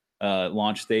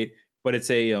launch date, but it's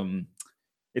an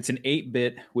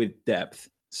 8-bit with depth.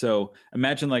 So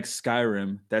imagine like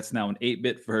Skyrim, that's now an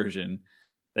 8-bit version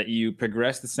that you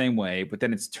progress the same way, but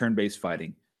then it's turn-based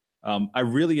fighting. I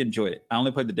really enjoyed it. I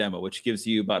only played the demo, which gives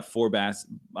you about 4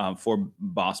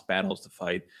 boss battles to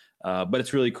fight. But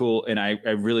it's really cool, and I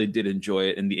really did enjoy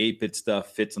it. And the 8-bit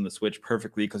stuff fits on the Switch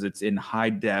perfectly because it's in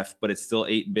high def, but it's still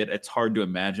 8-bit. It's hard to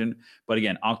imagine. But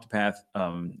again, Project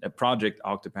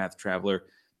Octopath Traveler,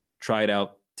 try it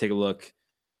out, take a look.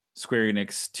 Square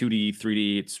Enix, 2D,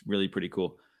 3D, it's really pretty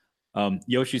cool.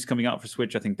 Yoshi's coming out for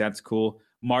Switch. I think that's cool.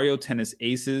 Mario Tennis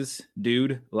Aces,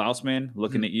 dude, Lousman,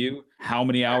 looking at you. How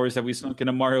many hours have we sunk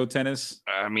into Mario Tennis?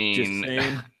 I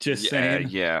mean, just saying.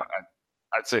 Yeah,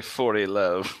 I'd say 40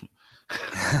 low.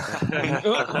 That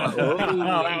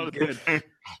was good.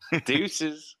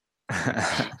 Deuces.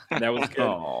 That was good.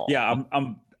 Oh. Yeah,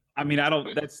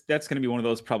 that's going to be one of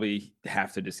those, probably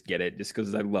have to just get it just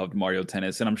because I loved Mario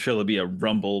Tennis, and I'm sure there'll be a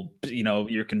rumble,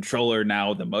 your controller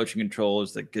now, the motion control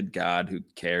is like, good God, who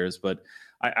cares? But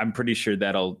I'm pretty sure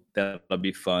that'll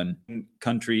be fun.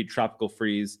 Country, Tropical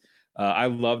Freeze. I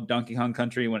loved Donkey Kong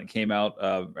Country when it came out.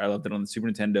 I loved it on the Super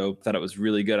Nintendo. Thought it was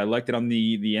really good. I liked it on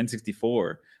the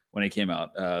N64 when it came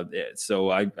out. So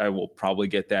I will probably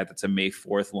get that. That's a May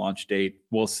 4th launch date.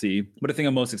 We'll see. But the thing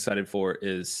I'm most excited for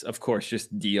is, of course,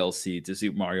 just DLC to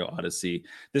Super Mario Odyssey.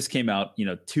 This came out,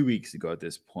 2 weeks ago at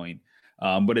this point.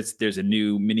 But there's a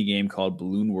new mini game called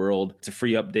Balloon World. It's a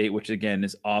free update, which again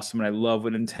is awesome. And I love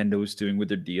what Nintendo is doing with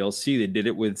their DLC. They did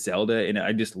it with Zelda, and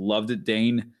I just loved it.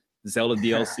 Dane, Zelda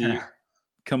DLC.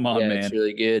 Come on, man. It's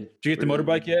really good. Did you get the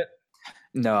motorbike yet?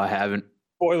 No, I haven't.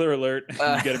 Spoiler alert. You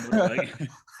get a motorbike.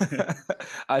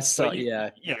 I saw,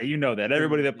 Yeah, you know that.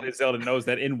 Everybody that plays Zelda knows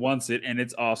that and wants it, and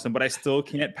it's awesome. But I still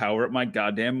can't power up my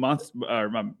goddamn my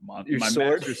sword?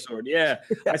 master sword. Yeah,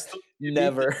 I still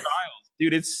Never.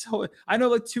 Dude, it's so. I know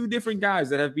like 2 different guys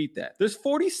that have beat that. There's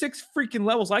 46 freaking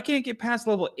levels. I can't get past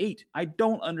level 8. I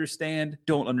don't understand.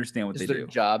 What they do.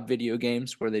 Job video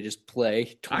games where they just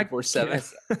play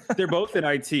 24/7. They're both in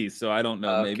IT, so I don't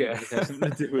know. Okay. Maybe it has something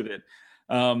to do with it.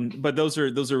 But those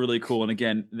are really cool. And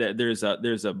again, there's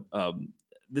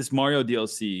this Mario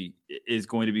DLC is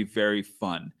going to be very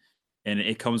fun, and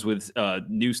it comes with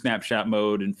new snapshot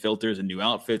mode and filters and new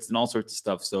outfits and all sorts of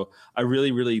stuff. So I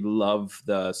really, really love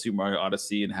the Super Mario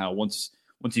Odyssey and how once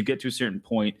you get to a certain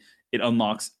point, it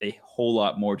unlocks a whole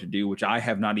lot more to do, which I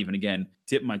have not even, again,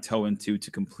 dipped my toe into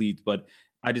to complete. But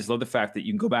I just love the fact that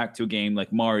you can go back to a game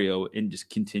like Mario and just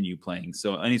continue playing.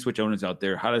 So any Switch owners out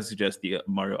there, how to suggest the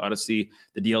Mario Odyssey?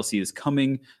 The DLC is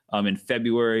coming in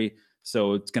February,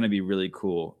 so it's going to be really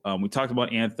cool. We talked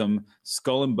about Anthem,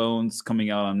 Skull and Bones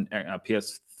coming out on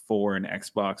PS4 and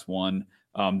Xbox One.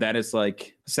 That is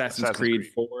like Assassin's Creed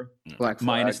 4 Black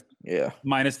minus Flag.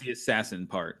 minus the assassin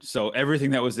part. So everything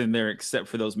that was in there except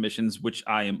for those missions, which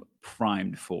I am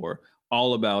primed for,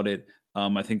 all about it.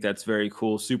 I think that's very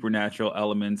cool. Supernatural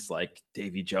elements like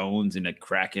Davy Jones and a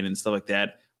Kraken and stuff like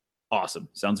that. Awesome.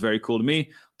 Sounds very cool to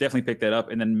me. Definitely pick that up.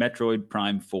 And then Metroid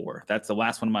Prime 4. That's the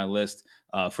last one on my list.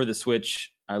 For the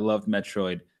Switch, I loved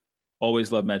Metroid.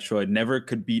 Always loved Metroid. Never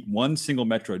could beat one single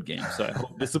Metroid game. So I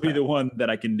hope this will be the one that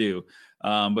I can do.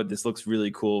 But this looks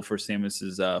really cool for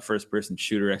Samus's first-person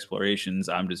shooter explorations.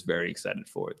 I'm just very excited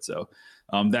for it. So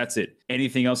that's it.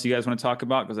 Anything else you guys want to talk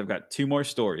about? Because I've got 2 more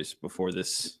stories before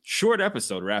this short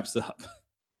episode wraps up.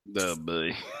 The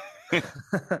boy.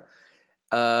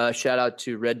 Shout out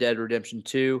to Red Dead Redemption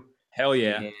 2. Hell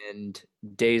yeah. And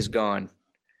Days Gone.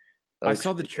 I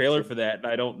saw the trailer for that, and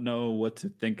I don't know what to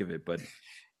think of it, but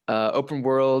open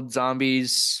world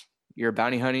zombies. You're a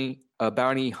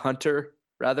bounty hunter,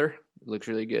 rather. It looks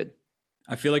really good.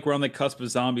 I feel like we're on the cusp of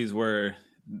zombies where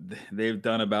they've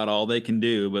done about all they can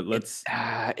do, but let's.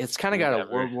 It's kind of got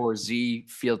a World War Z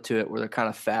feel to it, where they're kind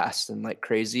of fast and like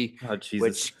crazy,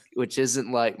 which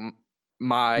isn't like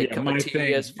my cup of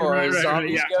tea as far as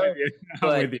zombies go.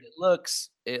 But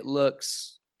it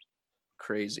looks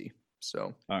crazy.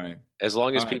 So all right, as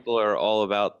long as people are all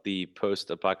about the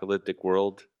post-apocalyptic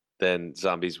world, then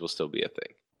zombies will still be a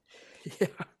thing. Yeah.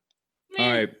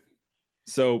 All right.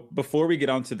 So before we get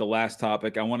on to the last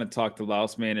topic, I want to talk to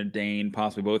Lausman and Dane,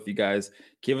 possibly both of you guys.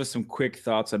 Give us some quick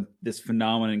thoughts on this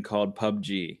phenomenon called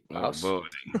PubG.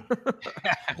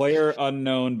 Player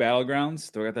Unknown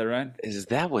Battlegrounds. Do I got that right? Is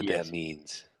that what that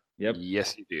means? Yep.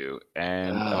 Yes, you do.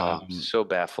 And I'm so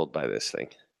baffled by this thing.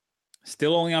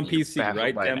 Still only on PC,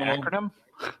 right?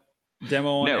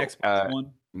 Demo on Xbox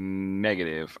One?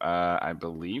 Negative. I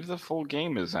believe the full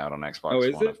game is out on Xbox One. Oh,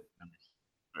 is it?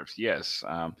 Yes.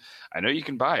 I know you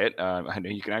can buy it. I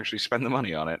know you can actually spend the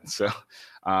money on it. So,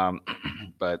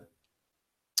 but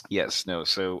yes, no.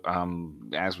 So,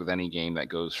 as with any game that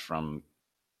goes from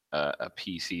a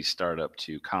PC startup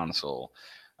to console,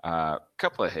 a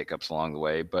couple of hiccups along the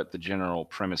way, but the general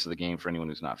premise of the game, for anyone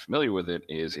who's not familiar with it,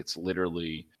 is it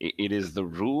is the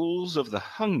rules of the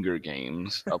Hunger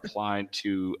Games applied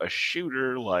to a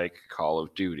shooter like Call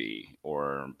of Duty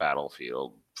or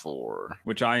Battlefield 4,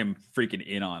 which I am freaking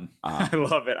in on. I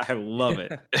love it.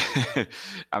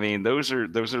 I mean, those are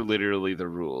literally the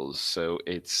rules. So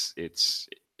it's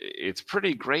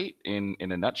pretty great in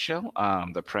a nutshell.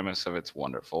 The premise of it's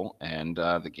wonderful, and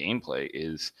the gameplay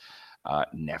is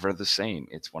never the same.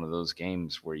 It's one of those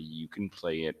games where you can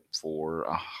play it for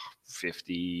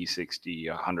 50, 60,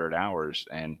 100 hours,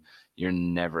 and you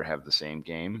never have the same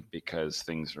game because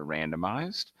things are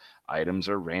randomized, items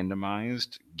are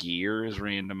randomized, gear is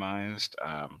randomized,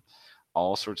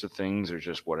 all sorts of things are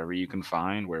just whatever you can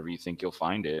find, wherever you think you'll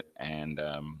find it. And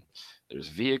there's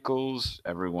vehicles,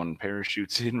 everyone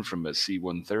parachutes in from a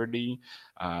C-130,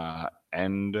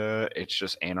 and it's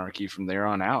just anarchy from there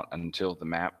on out until the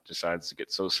map decides to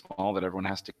get so small that everyone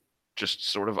has to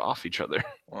just sort of off each other.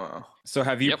 Wow. So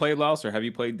have you played Laos, or have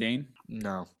you played Dane?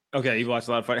 No. Okay, you've watched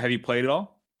a lot of fight. Have you played it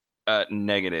all?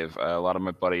 Negative. A lot of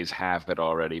my buddies have it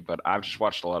already, but I've just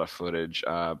watched a lot of footage.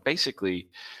 Basically,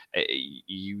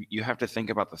 you have to think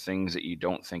about the things that you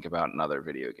don't think about in other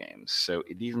video games. So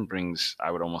it even brings,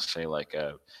 I would almost say, like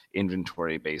a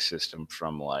inventory-based system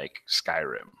from like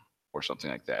Skyrim or something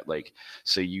like that. Like,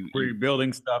 so where you're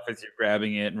building stuff as you're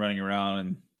grabbing it and running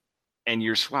around and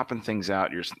you're swapping things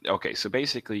out. So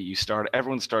basically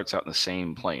everyone starts out in the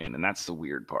same plane, and that's the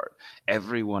weird part.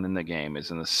 Everyone in the game is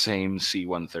in the same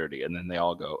C-130, and then they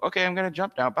all go, okay, I'm going to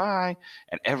jump now, bye.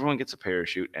 And everyone gets a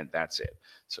parachute, and that's it.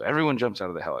 So everyone jumps out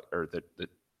of the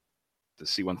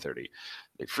C-130.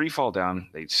 They free fall down.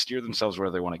 They steer themselves where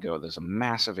they want to go. There's a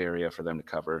massive area for them to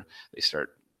cover. They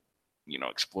start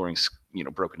exploring,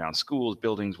 broken down schools,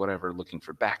 buildings, whatever, looking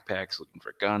for backpacks, looking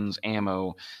for guns,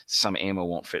 ammo. Some ammo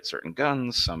won't fit certain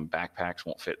guns. Some backpacks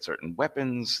won't fit certain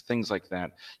weapons, things like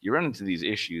that. You run into these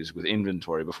issues with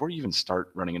inventory before you even start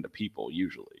running into people,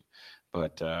 usually.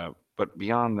 But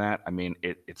beyond that, I mean,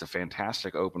 it's a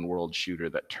fantastic open world shooter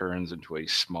that turns into a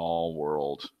small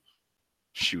world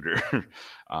shooter.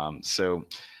 So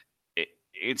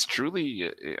it's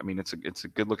truly, I mean, it's a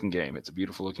good looking game. It's a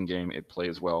beautiful looking game. It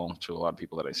plays well to a lot of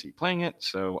people that I see playing it.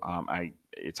 So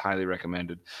it's highly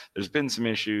recommended. There's been some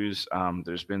issues.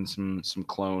 There's been some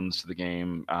clones to the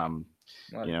game.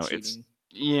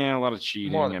 Yeah, a lot of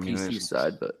cheating. More on the I mean, PC there's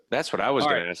side, but That's what I was All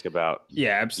going right. to ask about.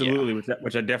 Yeah, absolutely,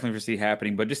 which I definitely foresee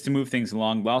happening. But just to move things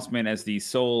along, Lousman, as the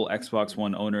sole Xbox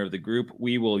One owner of the group,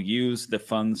 we will use the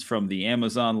funds from the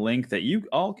Amazon link that you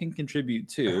all can contribute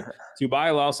to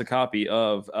buy Laus a copy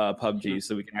of PubG,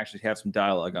 so we can actually have some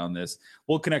dialogue on this.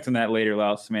 We'll connect on that later,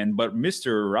 Lousman. But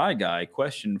Mr. Rye Guy,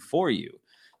 question for you.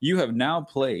 You have now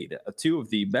played two of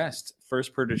the best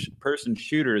first-person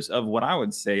shooters of what I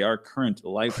would say our current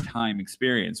lifetime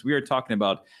experience. We are talking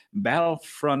about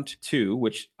Battlefront 2,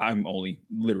 which I'm only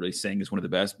literally saying is one of the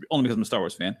best, only because I'm a Star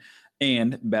Wars fan,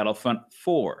 and Battlefront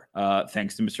 4.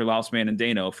 Thanks to Mr. Lousman and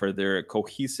Dano for their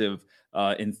cohesive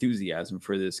enthusiasm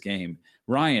for this game.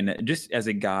 Ryan, just as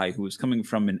a guy who is coming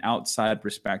from an outside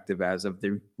perspective as of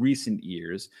the recent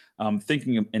years,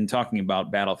 thinking and talking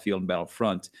about Battlefield and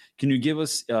Battlefront, can you give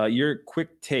us your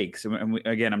quick takes? And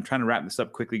again, I'm trying to wrap this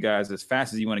up quickly, guys, as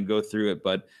fast as you want to go through it.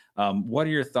 But what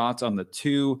are your thoughts on the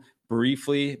two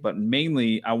briefly? But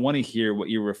mainly, I want to hear what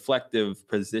your reflective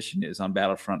position is on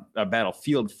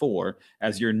Battlefield 4,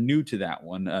 as you're new to that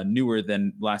one, newer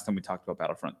than last time we talked about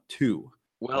Battlefront 2.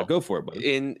 Well, go for it,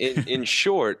 buddy. In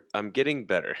short, I'm getting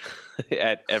better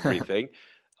at everything.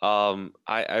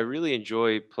 I really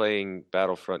enjoy playing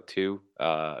Battlefront 2.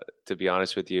 To be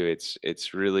honest with you,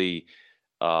 it's really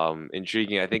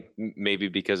intriguing. I think maybe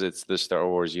because it's the Star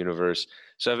Wars universe.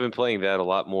 So I've been playing that a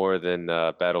lot more than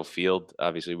Battlefield.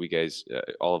 Obviously, we guys,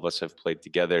 all of us have played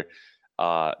together.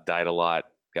 Died a lot,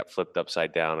 got flipped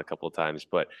upside down a couple of times,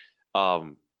 but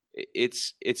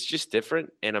it's just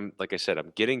different. And like I said,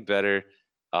 I'm getting better.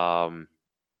 At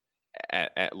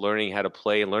learning how to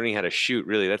play and learning how to shoot.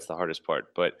 Really, that's the hardest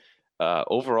part. But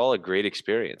overall, a great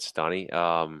experience, Donnie.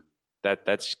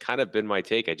 That's kind of been my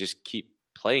take. I just keep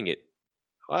playing it.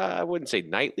 I wouldn't say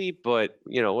nightly, but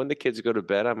when the kids go to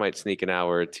bed, I might sneak an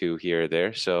hour or two here or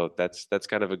there. So that's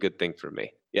kind of a good thing for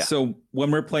me. Yeah. So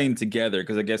when we're playing together,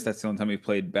 because I guess that's the only time we've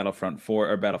played Battlefront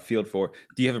 4 or Battlefield 4,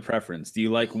 do you have a preference? Do you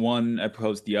like one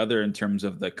opposed to the other in terms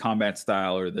of the combat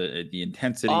style or the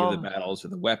intensity of the battles or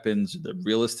the weapons or the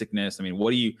realisticness? I mean,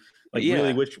 what do you like? Yeah.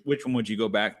 Really, which one would you go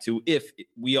back to if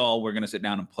we all were going to sit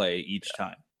down and play each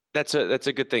time? That's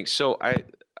a good thing. So I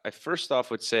first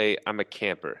off would say I'm a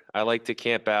camper. I like to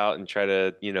camp out and try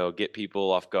to, get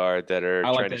people off guard that are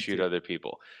trying to shoot other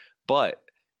people. But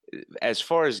as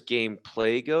far as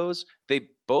gameplay goes, they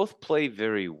both play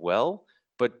very well,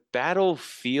 but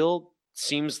Battlefield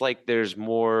seems like there's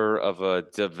more of a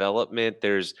development.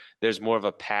 There's more of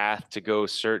a path to go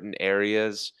certain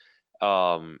areas.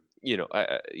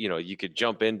 You could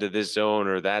jump into this zone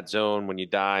or that zone when you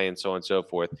die and so on and so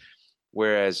forth.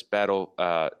 Whereas did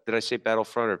I say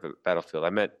Battlefront or Battlefield? I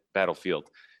meant Battlefield.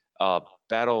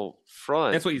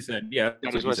 Battlefront. That's what you said. Yeah,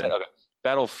 that's what you said. Okay.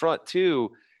 Battlefront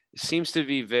 2 seems to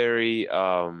be very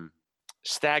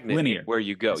stagnant linear where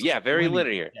you go. Yeah, very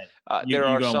linear. Yeah. There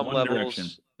are go some levels. Direction.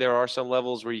 There are some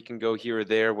levels where you can go here or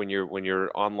there when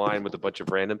you're online with a bunch of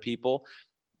random people,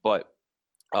 but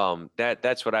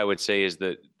that's what I would say is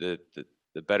the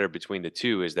better between the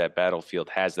two is that Battlefield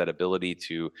has that ability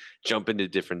to jump into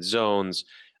different zones,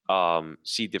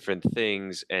 see different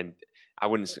things, and I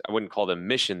wouldn't call them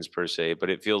missions per se, but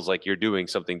it feels like you're doing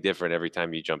something different every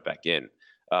time you jump back in.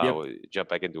 Jump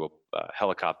back into a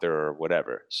helicopter or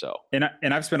whatever. So and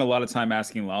I've spent a lot of time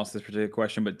asking Laos this particular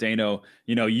question, but Dano,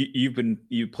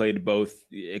 you've played both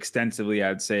extensively.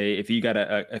 I'd say if you got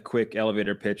a quick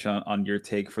elevator pitch on your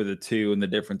take for the two and the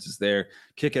differences there,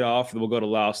 kick it off. We'll go to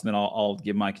Laos, and then I'll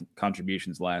give my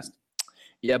contributions last.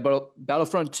 Yeah, but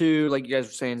Battlefront 2, like you guys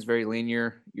were saying, is very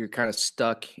linear. You're kind of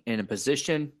stuck in a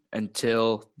position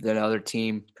until the other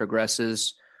team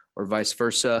progresses, or vice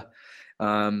versa.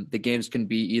 The games can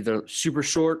be either super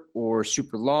short or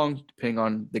super long, depending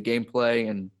on the gameplay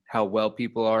and how well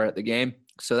people are at the game.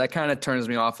 So that kind of turns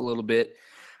me off a little bit.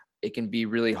 It can be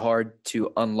really hard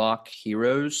to unlock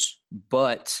heroes,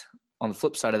 but on the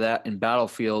flip side of that, in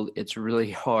Battlefield, it's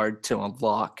really hard to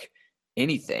unlock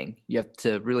anything. You have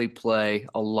to really play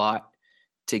a lot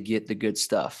to get the good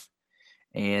stuff.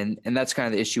 And that's kind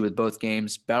of the issue with both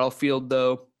games. Battlefield,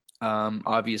 though,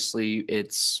 obviously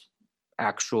it's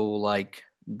actual, like,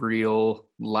 real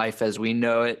life as we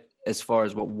know it, as far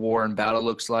as what war and battle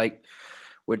looks like,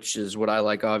 which is what I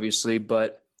like, obviously.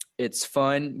 But it's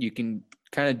fun. You can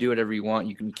kind of do whatever you want.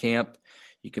 You can camp,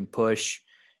 you can push,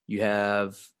 you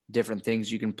have different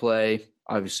things you can play.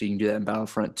 Obviously, you can do that in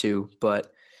Battlefront too,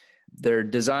 but they're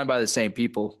designed by the same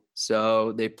people,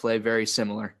 so they play very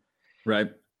similar.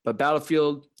 Right. But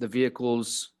Battlefield, the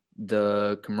vehicles,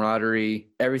 the camaraderie,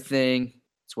 everything,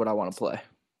 it's what I want to play.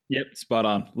 Yep, spot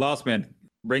on. Lost man,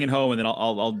 bring it home, and then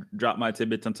I'll drop my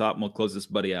tidbits on top, and we'll close this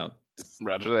buddy out.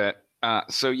 Roger that.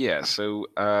 So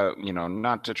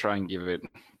not to try and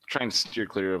try and steer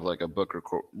clear of like a book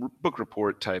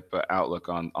report type outlook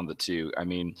on the two. I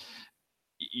mean,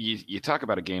 you talk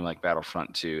about a game like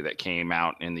Battlefront-2 that came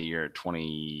out in the year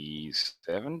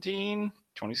 2017,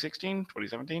 2016,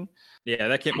 2017.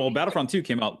 Yeah, Battlefront 2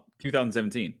 came out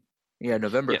 2017. Yeah,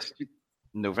 November. Yes,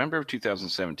 November of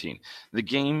 2017. The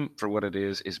game, for what it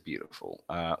is beautiful.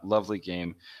 Lovely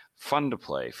game, fun to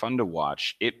play, fun to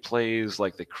watch. It plays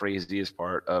like the craziest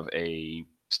part of a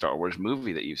Star Wars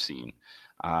movie that you've seen,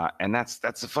 and that's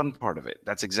the fun part of it.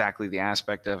 That's exactly the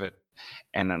aspect of it.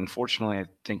 And unfortunately, I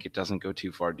think it doesn't go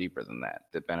too far deeper than that.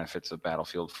 The benefits of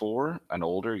Battlefield 4, an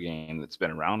older game that's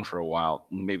been around for a while,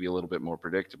 maybe a little bit more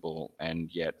predictable and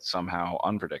yet somehow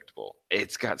unpredictable.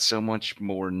 It's got so much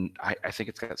more. I think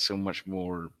it's got so much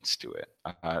more to it.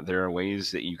 There are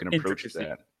ways that you can approach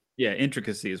that. Yeah,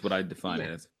 intricacy is what I define it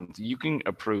as. You can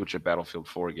approach a Battlefield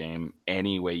 4 game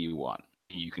any way you want.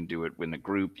 You can do it in a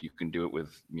group. You can do it with,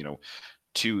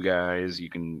 two guys. You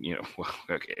can,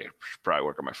 okay, probably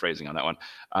work on my phrasing on that one.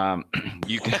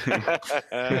 You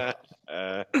can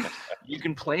you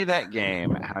can play that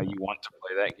game how you want to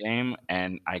play that game,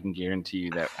 and I can guarantee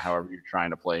you that however you're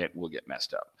trying to play it will get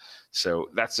messed up. So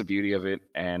that's the beauty of it,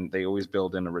 and they always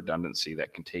build in a redundancy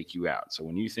that can take you out. So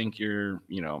when you think you're,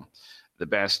 the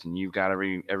best and you've got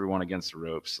everyone against the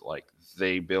ropes, like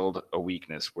they build a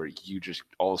weakness where you just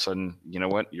all of a sudden, you know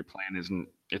what, your plan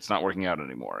it's not working out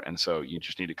anymore, and so you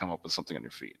just need to come up with something on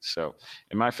your feet. So,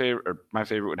 my favorite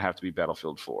would have to be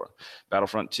Battlefield 4.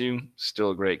 Battlefront 2,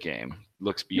 still a great game.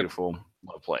 Looks beautiful. Yep.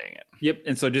 Love playing it. Yep.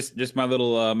 And so just my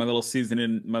little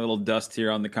seasoning, my little dust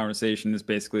here on the conversation is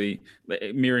basically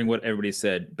mirroring what everybody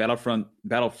said. Battlefront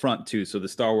 2, so the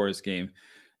Star Wars game.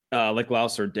 Like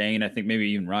Laos or Dane, I think maybe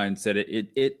even Ryan said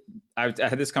it. I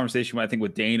had this conversation, I think,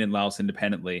 with Dane and Laos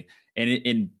independently, and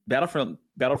in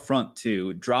Battlefront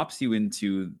 2 drops you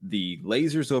into the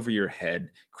lasers over your head,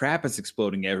 crap is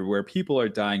exploding everywhere, people are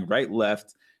dying right,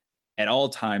 left, at all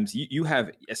times. You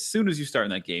have, as soon as you start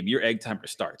in that game, your egg timer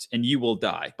starts, and you will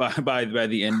die by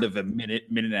the end of a minute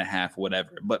and a half,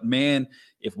 whatever. But man,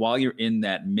 if while you're in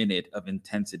that minute of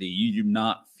intensity, you do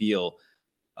not feel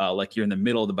like you're in the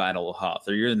middle of the Battle of Hoth,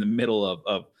 or you're in the middle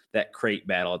of that crate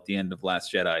battle at the end of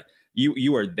Last Jedi,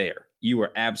 you are there. You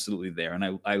are absolutely there.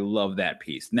 And I love that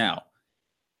piece. Now,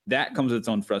 that comes with its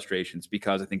own frustrations,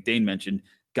 because I think Dane mentioned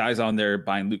guys on there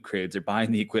buying loot crates or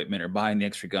buying the equipment or buying the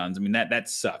extra guns. I mean, that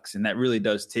sucks. And that really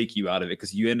does take you out of it,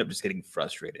 because you end up just getting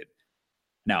frustrated.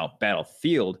 Now,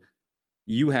 Battlefield,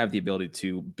 you have the ability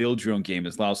to build your own game,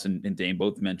 as Laos and Dane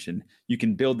both mentioned. You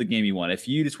can build the game you want. If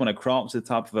you just want to crawl up to the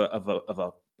top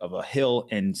of a hill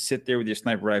and sit there with your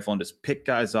sniper rifle and just pick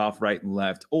guys off right and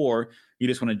left, or you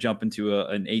just want to jump into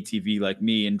an ATV like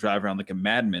me and drive around like a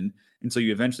madman, and so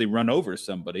you eventually run over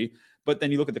somebody, but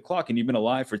then you look at the clock and you've been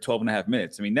alive for 12 and a half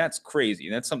minutes. I mean, that's crazy.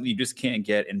 That's something you just can't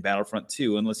get in Battlefront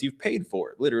 2 unless you've paid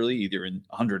for it, literally either in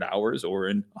 100 hours or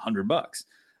in $100.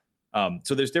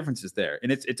 So there's differences there,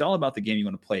 and it's all about the game you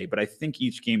want to play. But I think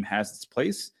each game has its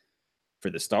place. For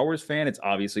the Star Wars fan, it's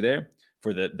obviously there.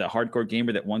 For the hardcore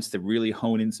gamer that wants to really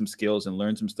hone in some skills and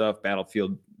learn some stuff,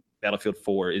 Battlefield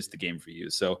 4 is the game for you.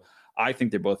 So I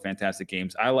think they're both fantastic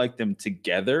games. I like them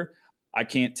together. I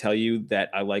can't tell you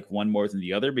that I like one more than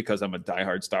the other, because I'm a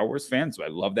diehard Star Wars fan, so I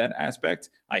love that aspect.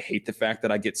 I hate the fact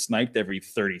that I get sniped every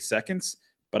 30 seconds,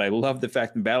 but I love the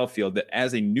fact in Battlefield that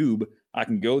as a noob, I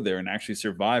can go there and actually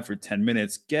survive for 10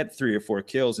 minutes, get 3 or 4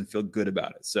 kills, and feel good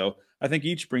about it. So I think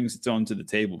each brings its own to the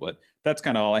table, but that's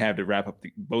kind of all I have to wrap up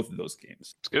both of those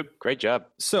games. It's good. Great job.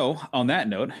 So on that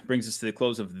note, brings us to the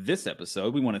close of this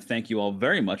episode. We want to thank you all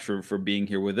very much for being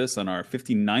here with us on our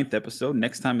 59th episode.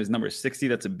 Next time is number 60.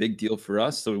 That's a big deal for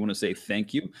us, so we want to say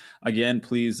thank you. Again,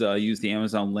 please use the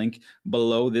Amazon link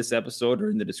below this episode or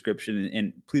in the description,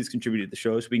 and please contribute to the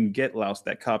show so we can get Laos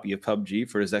that copy of PubG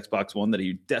for his Xbox One that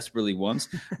he desperately wants.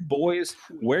 Boys,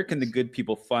 where can the good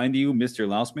people find you, Mr.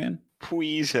 Laosman?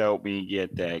 Please help me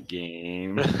get that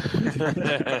game.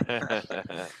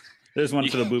 There's one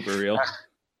for the blooper reel.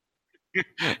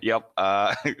 Yep.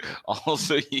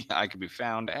 Also, I can be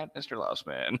found at Mr.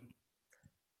 Laosman.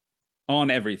 On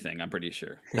everything, I'm pretty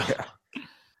sure. Yeah.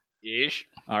 Ish.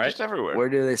 All right. Just everywhere. Where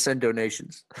do they send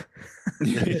donations?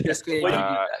 Just kidding.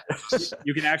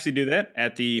 You can actually do that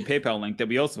at the PayPal link that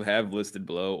we also have listed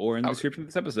below or in the description of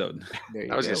this episode.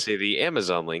 I was going to say the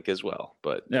Amazon link as well,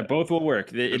 but yeah, both will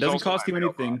work. It doesn't cost you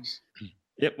anything.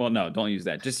 Yep. Well, no, don't use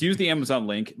that. Just use the Amazon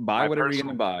link. Buy whatever you're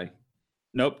going to buy.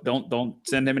 Nope. Don't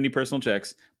send him any personal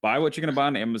checks. Buy what you're going to buy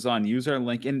on Amazon. Use our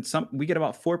link, and we get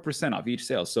about 4% off each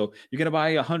sale. So you're going to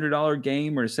buy $100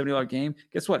 game or a $70 game.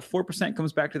 Guess what? 4%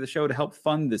 comes back to the show to help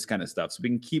fund this kind of stuff, so we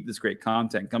can keep this great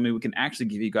content coming. We can actually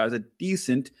give you guys a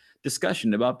decent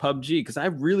discussion about PubG, because I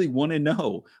really want to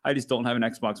know. I just don't have an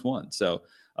Xbox One. So,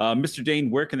 Mr.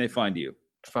 Dane, where can they find you?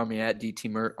 Find me at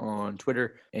DTMert on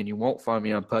Twitter, and you won't find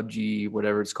me on PubG,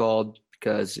 whatever it's called,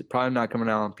 because it's probably not coming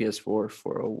out on PS4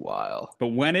 for a while. But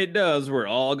when it does, we're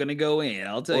all going to go in.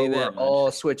 I'll tell you that. We're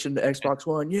all switching to Xbox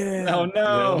One. Yeah. Oh,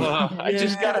 no. Yeah. I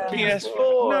just got a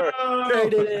PS4. No.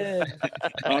 Trade it in.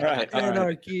 All right.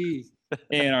 Anarchy.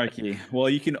 Anarchy. Well,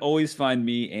 you can always find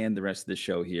me and the rest of the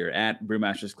show here at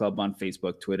Brewmasters Club on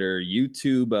Facebook, Twitter,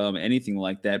 YouTube, anything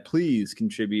like that. Please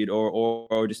contribute,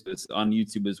 or just on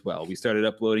YouTube as well. We started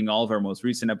uploading all of our most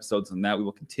recent episodes on that. We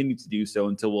will continue to do so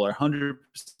until we're 100%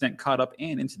 caught up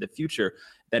and into the future.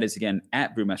 That is, again,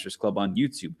 at Brewmasters Club on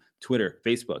YouTube, Twitter,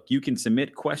 Facebook. You can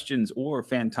submit questions or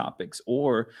fan topics,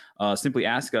 or simply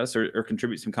ask us or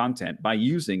contribute some content by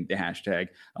using the hashtag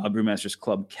Brewmasters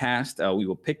Club Cast. We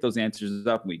will pick those answers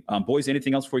up. Boys,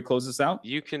 anything else before we close this out?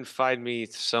 You can find me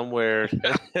somewhere.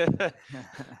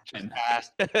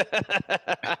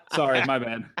 Sorry, my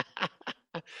bad.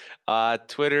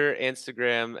 Twitter,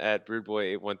 Instagram at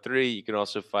BroodBoy813. You can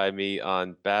also find me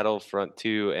on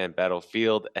Battlefront-2 and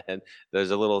Battlefield. And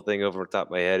there's a little thing over the top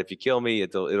of my head. If you kill me,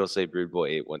 it'll say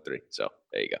BroodBoy813. So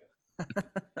there you go.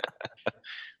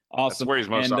 Awesome. That's where he's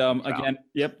most again,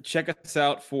 check us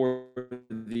out for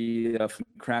the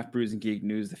Craft Brews and Geek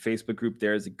News. The Facebook group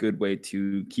there is a good way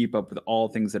to keep up with all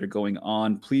things that are going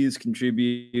on. Please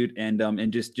contribute,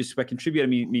 and just by contribute, I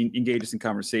mean engage us in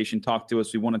conversation. Talk to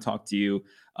us. We want to talk to you.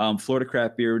 Florida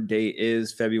Craft Beer Day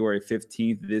is February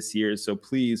 15th this year, so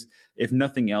please, if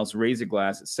nothing else, raise a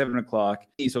glass at 7:00.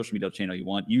 Any social media channel you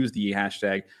want, use the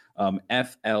hashtag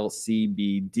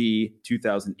FLCBD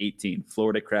 2018,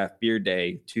 Florida Craft Beer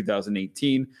Day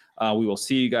 2018. We will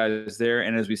see you guys there.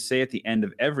 And as we say at the end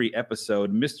of every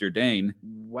episode, Mr. Dane.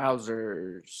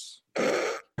 Wowzers.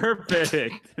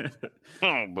 Perfect.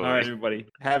 Oh, boy. All right, everybody.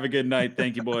 Have a good night.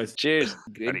 Thank you, boys. Cheers.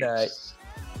 Good night.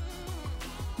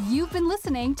 You've been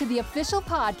listening to the official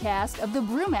podcast of the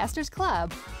Brewmasters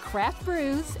Club, Craft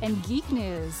Brews and Geek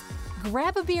News.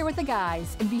 Grab a beer with the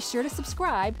guys and be sure to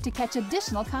subscribe to catch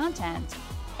additional content.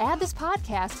 Add this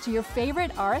podcast to your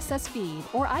favorite RSS feed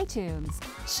or iTunes.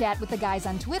 Chat with the guys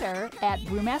on Twitter at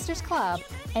Brewmasters Club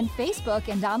and Facebook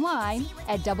and online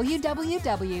at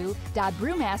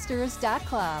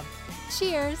www.brewmasters.club.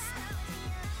 Cheers!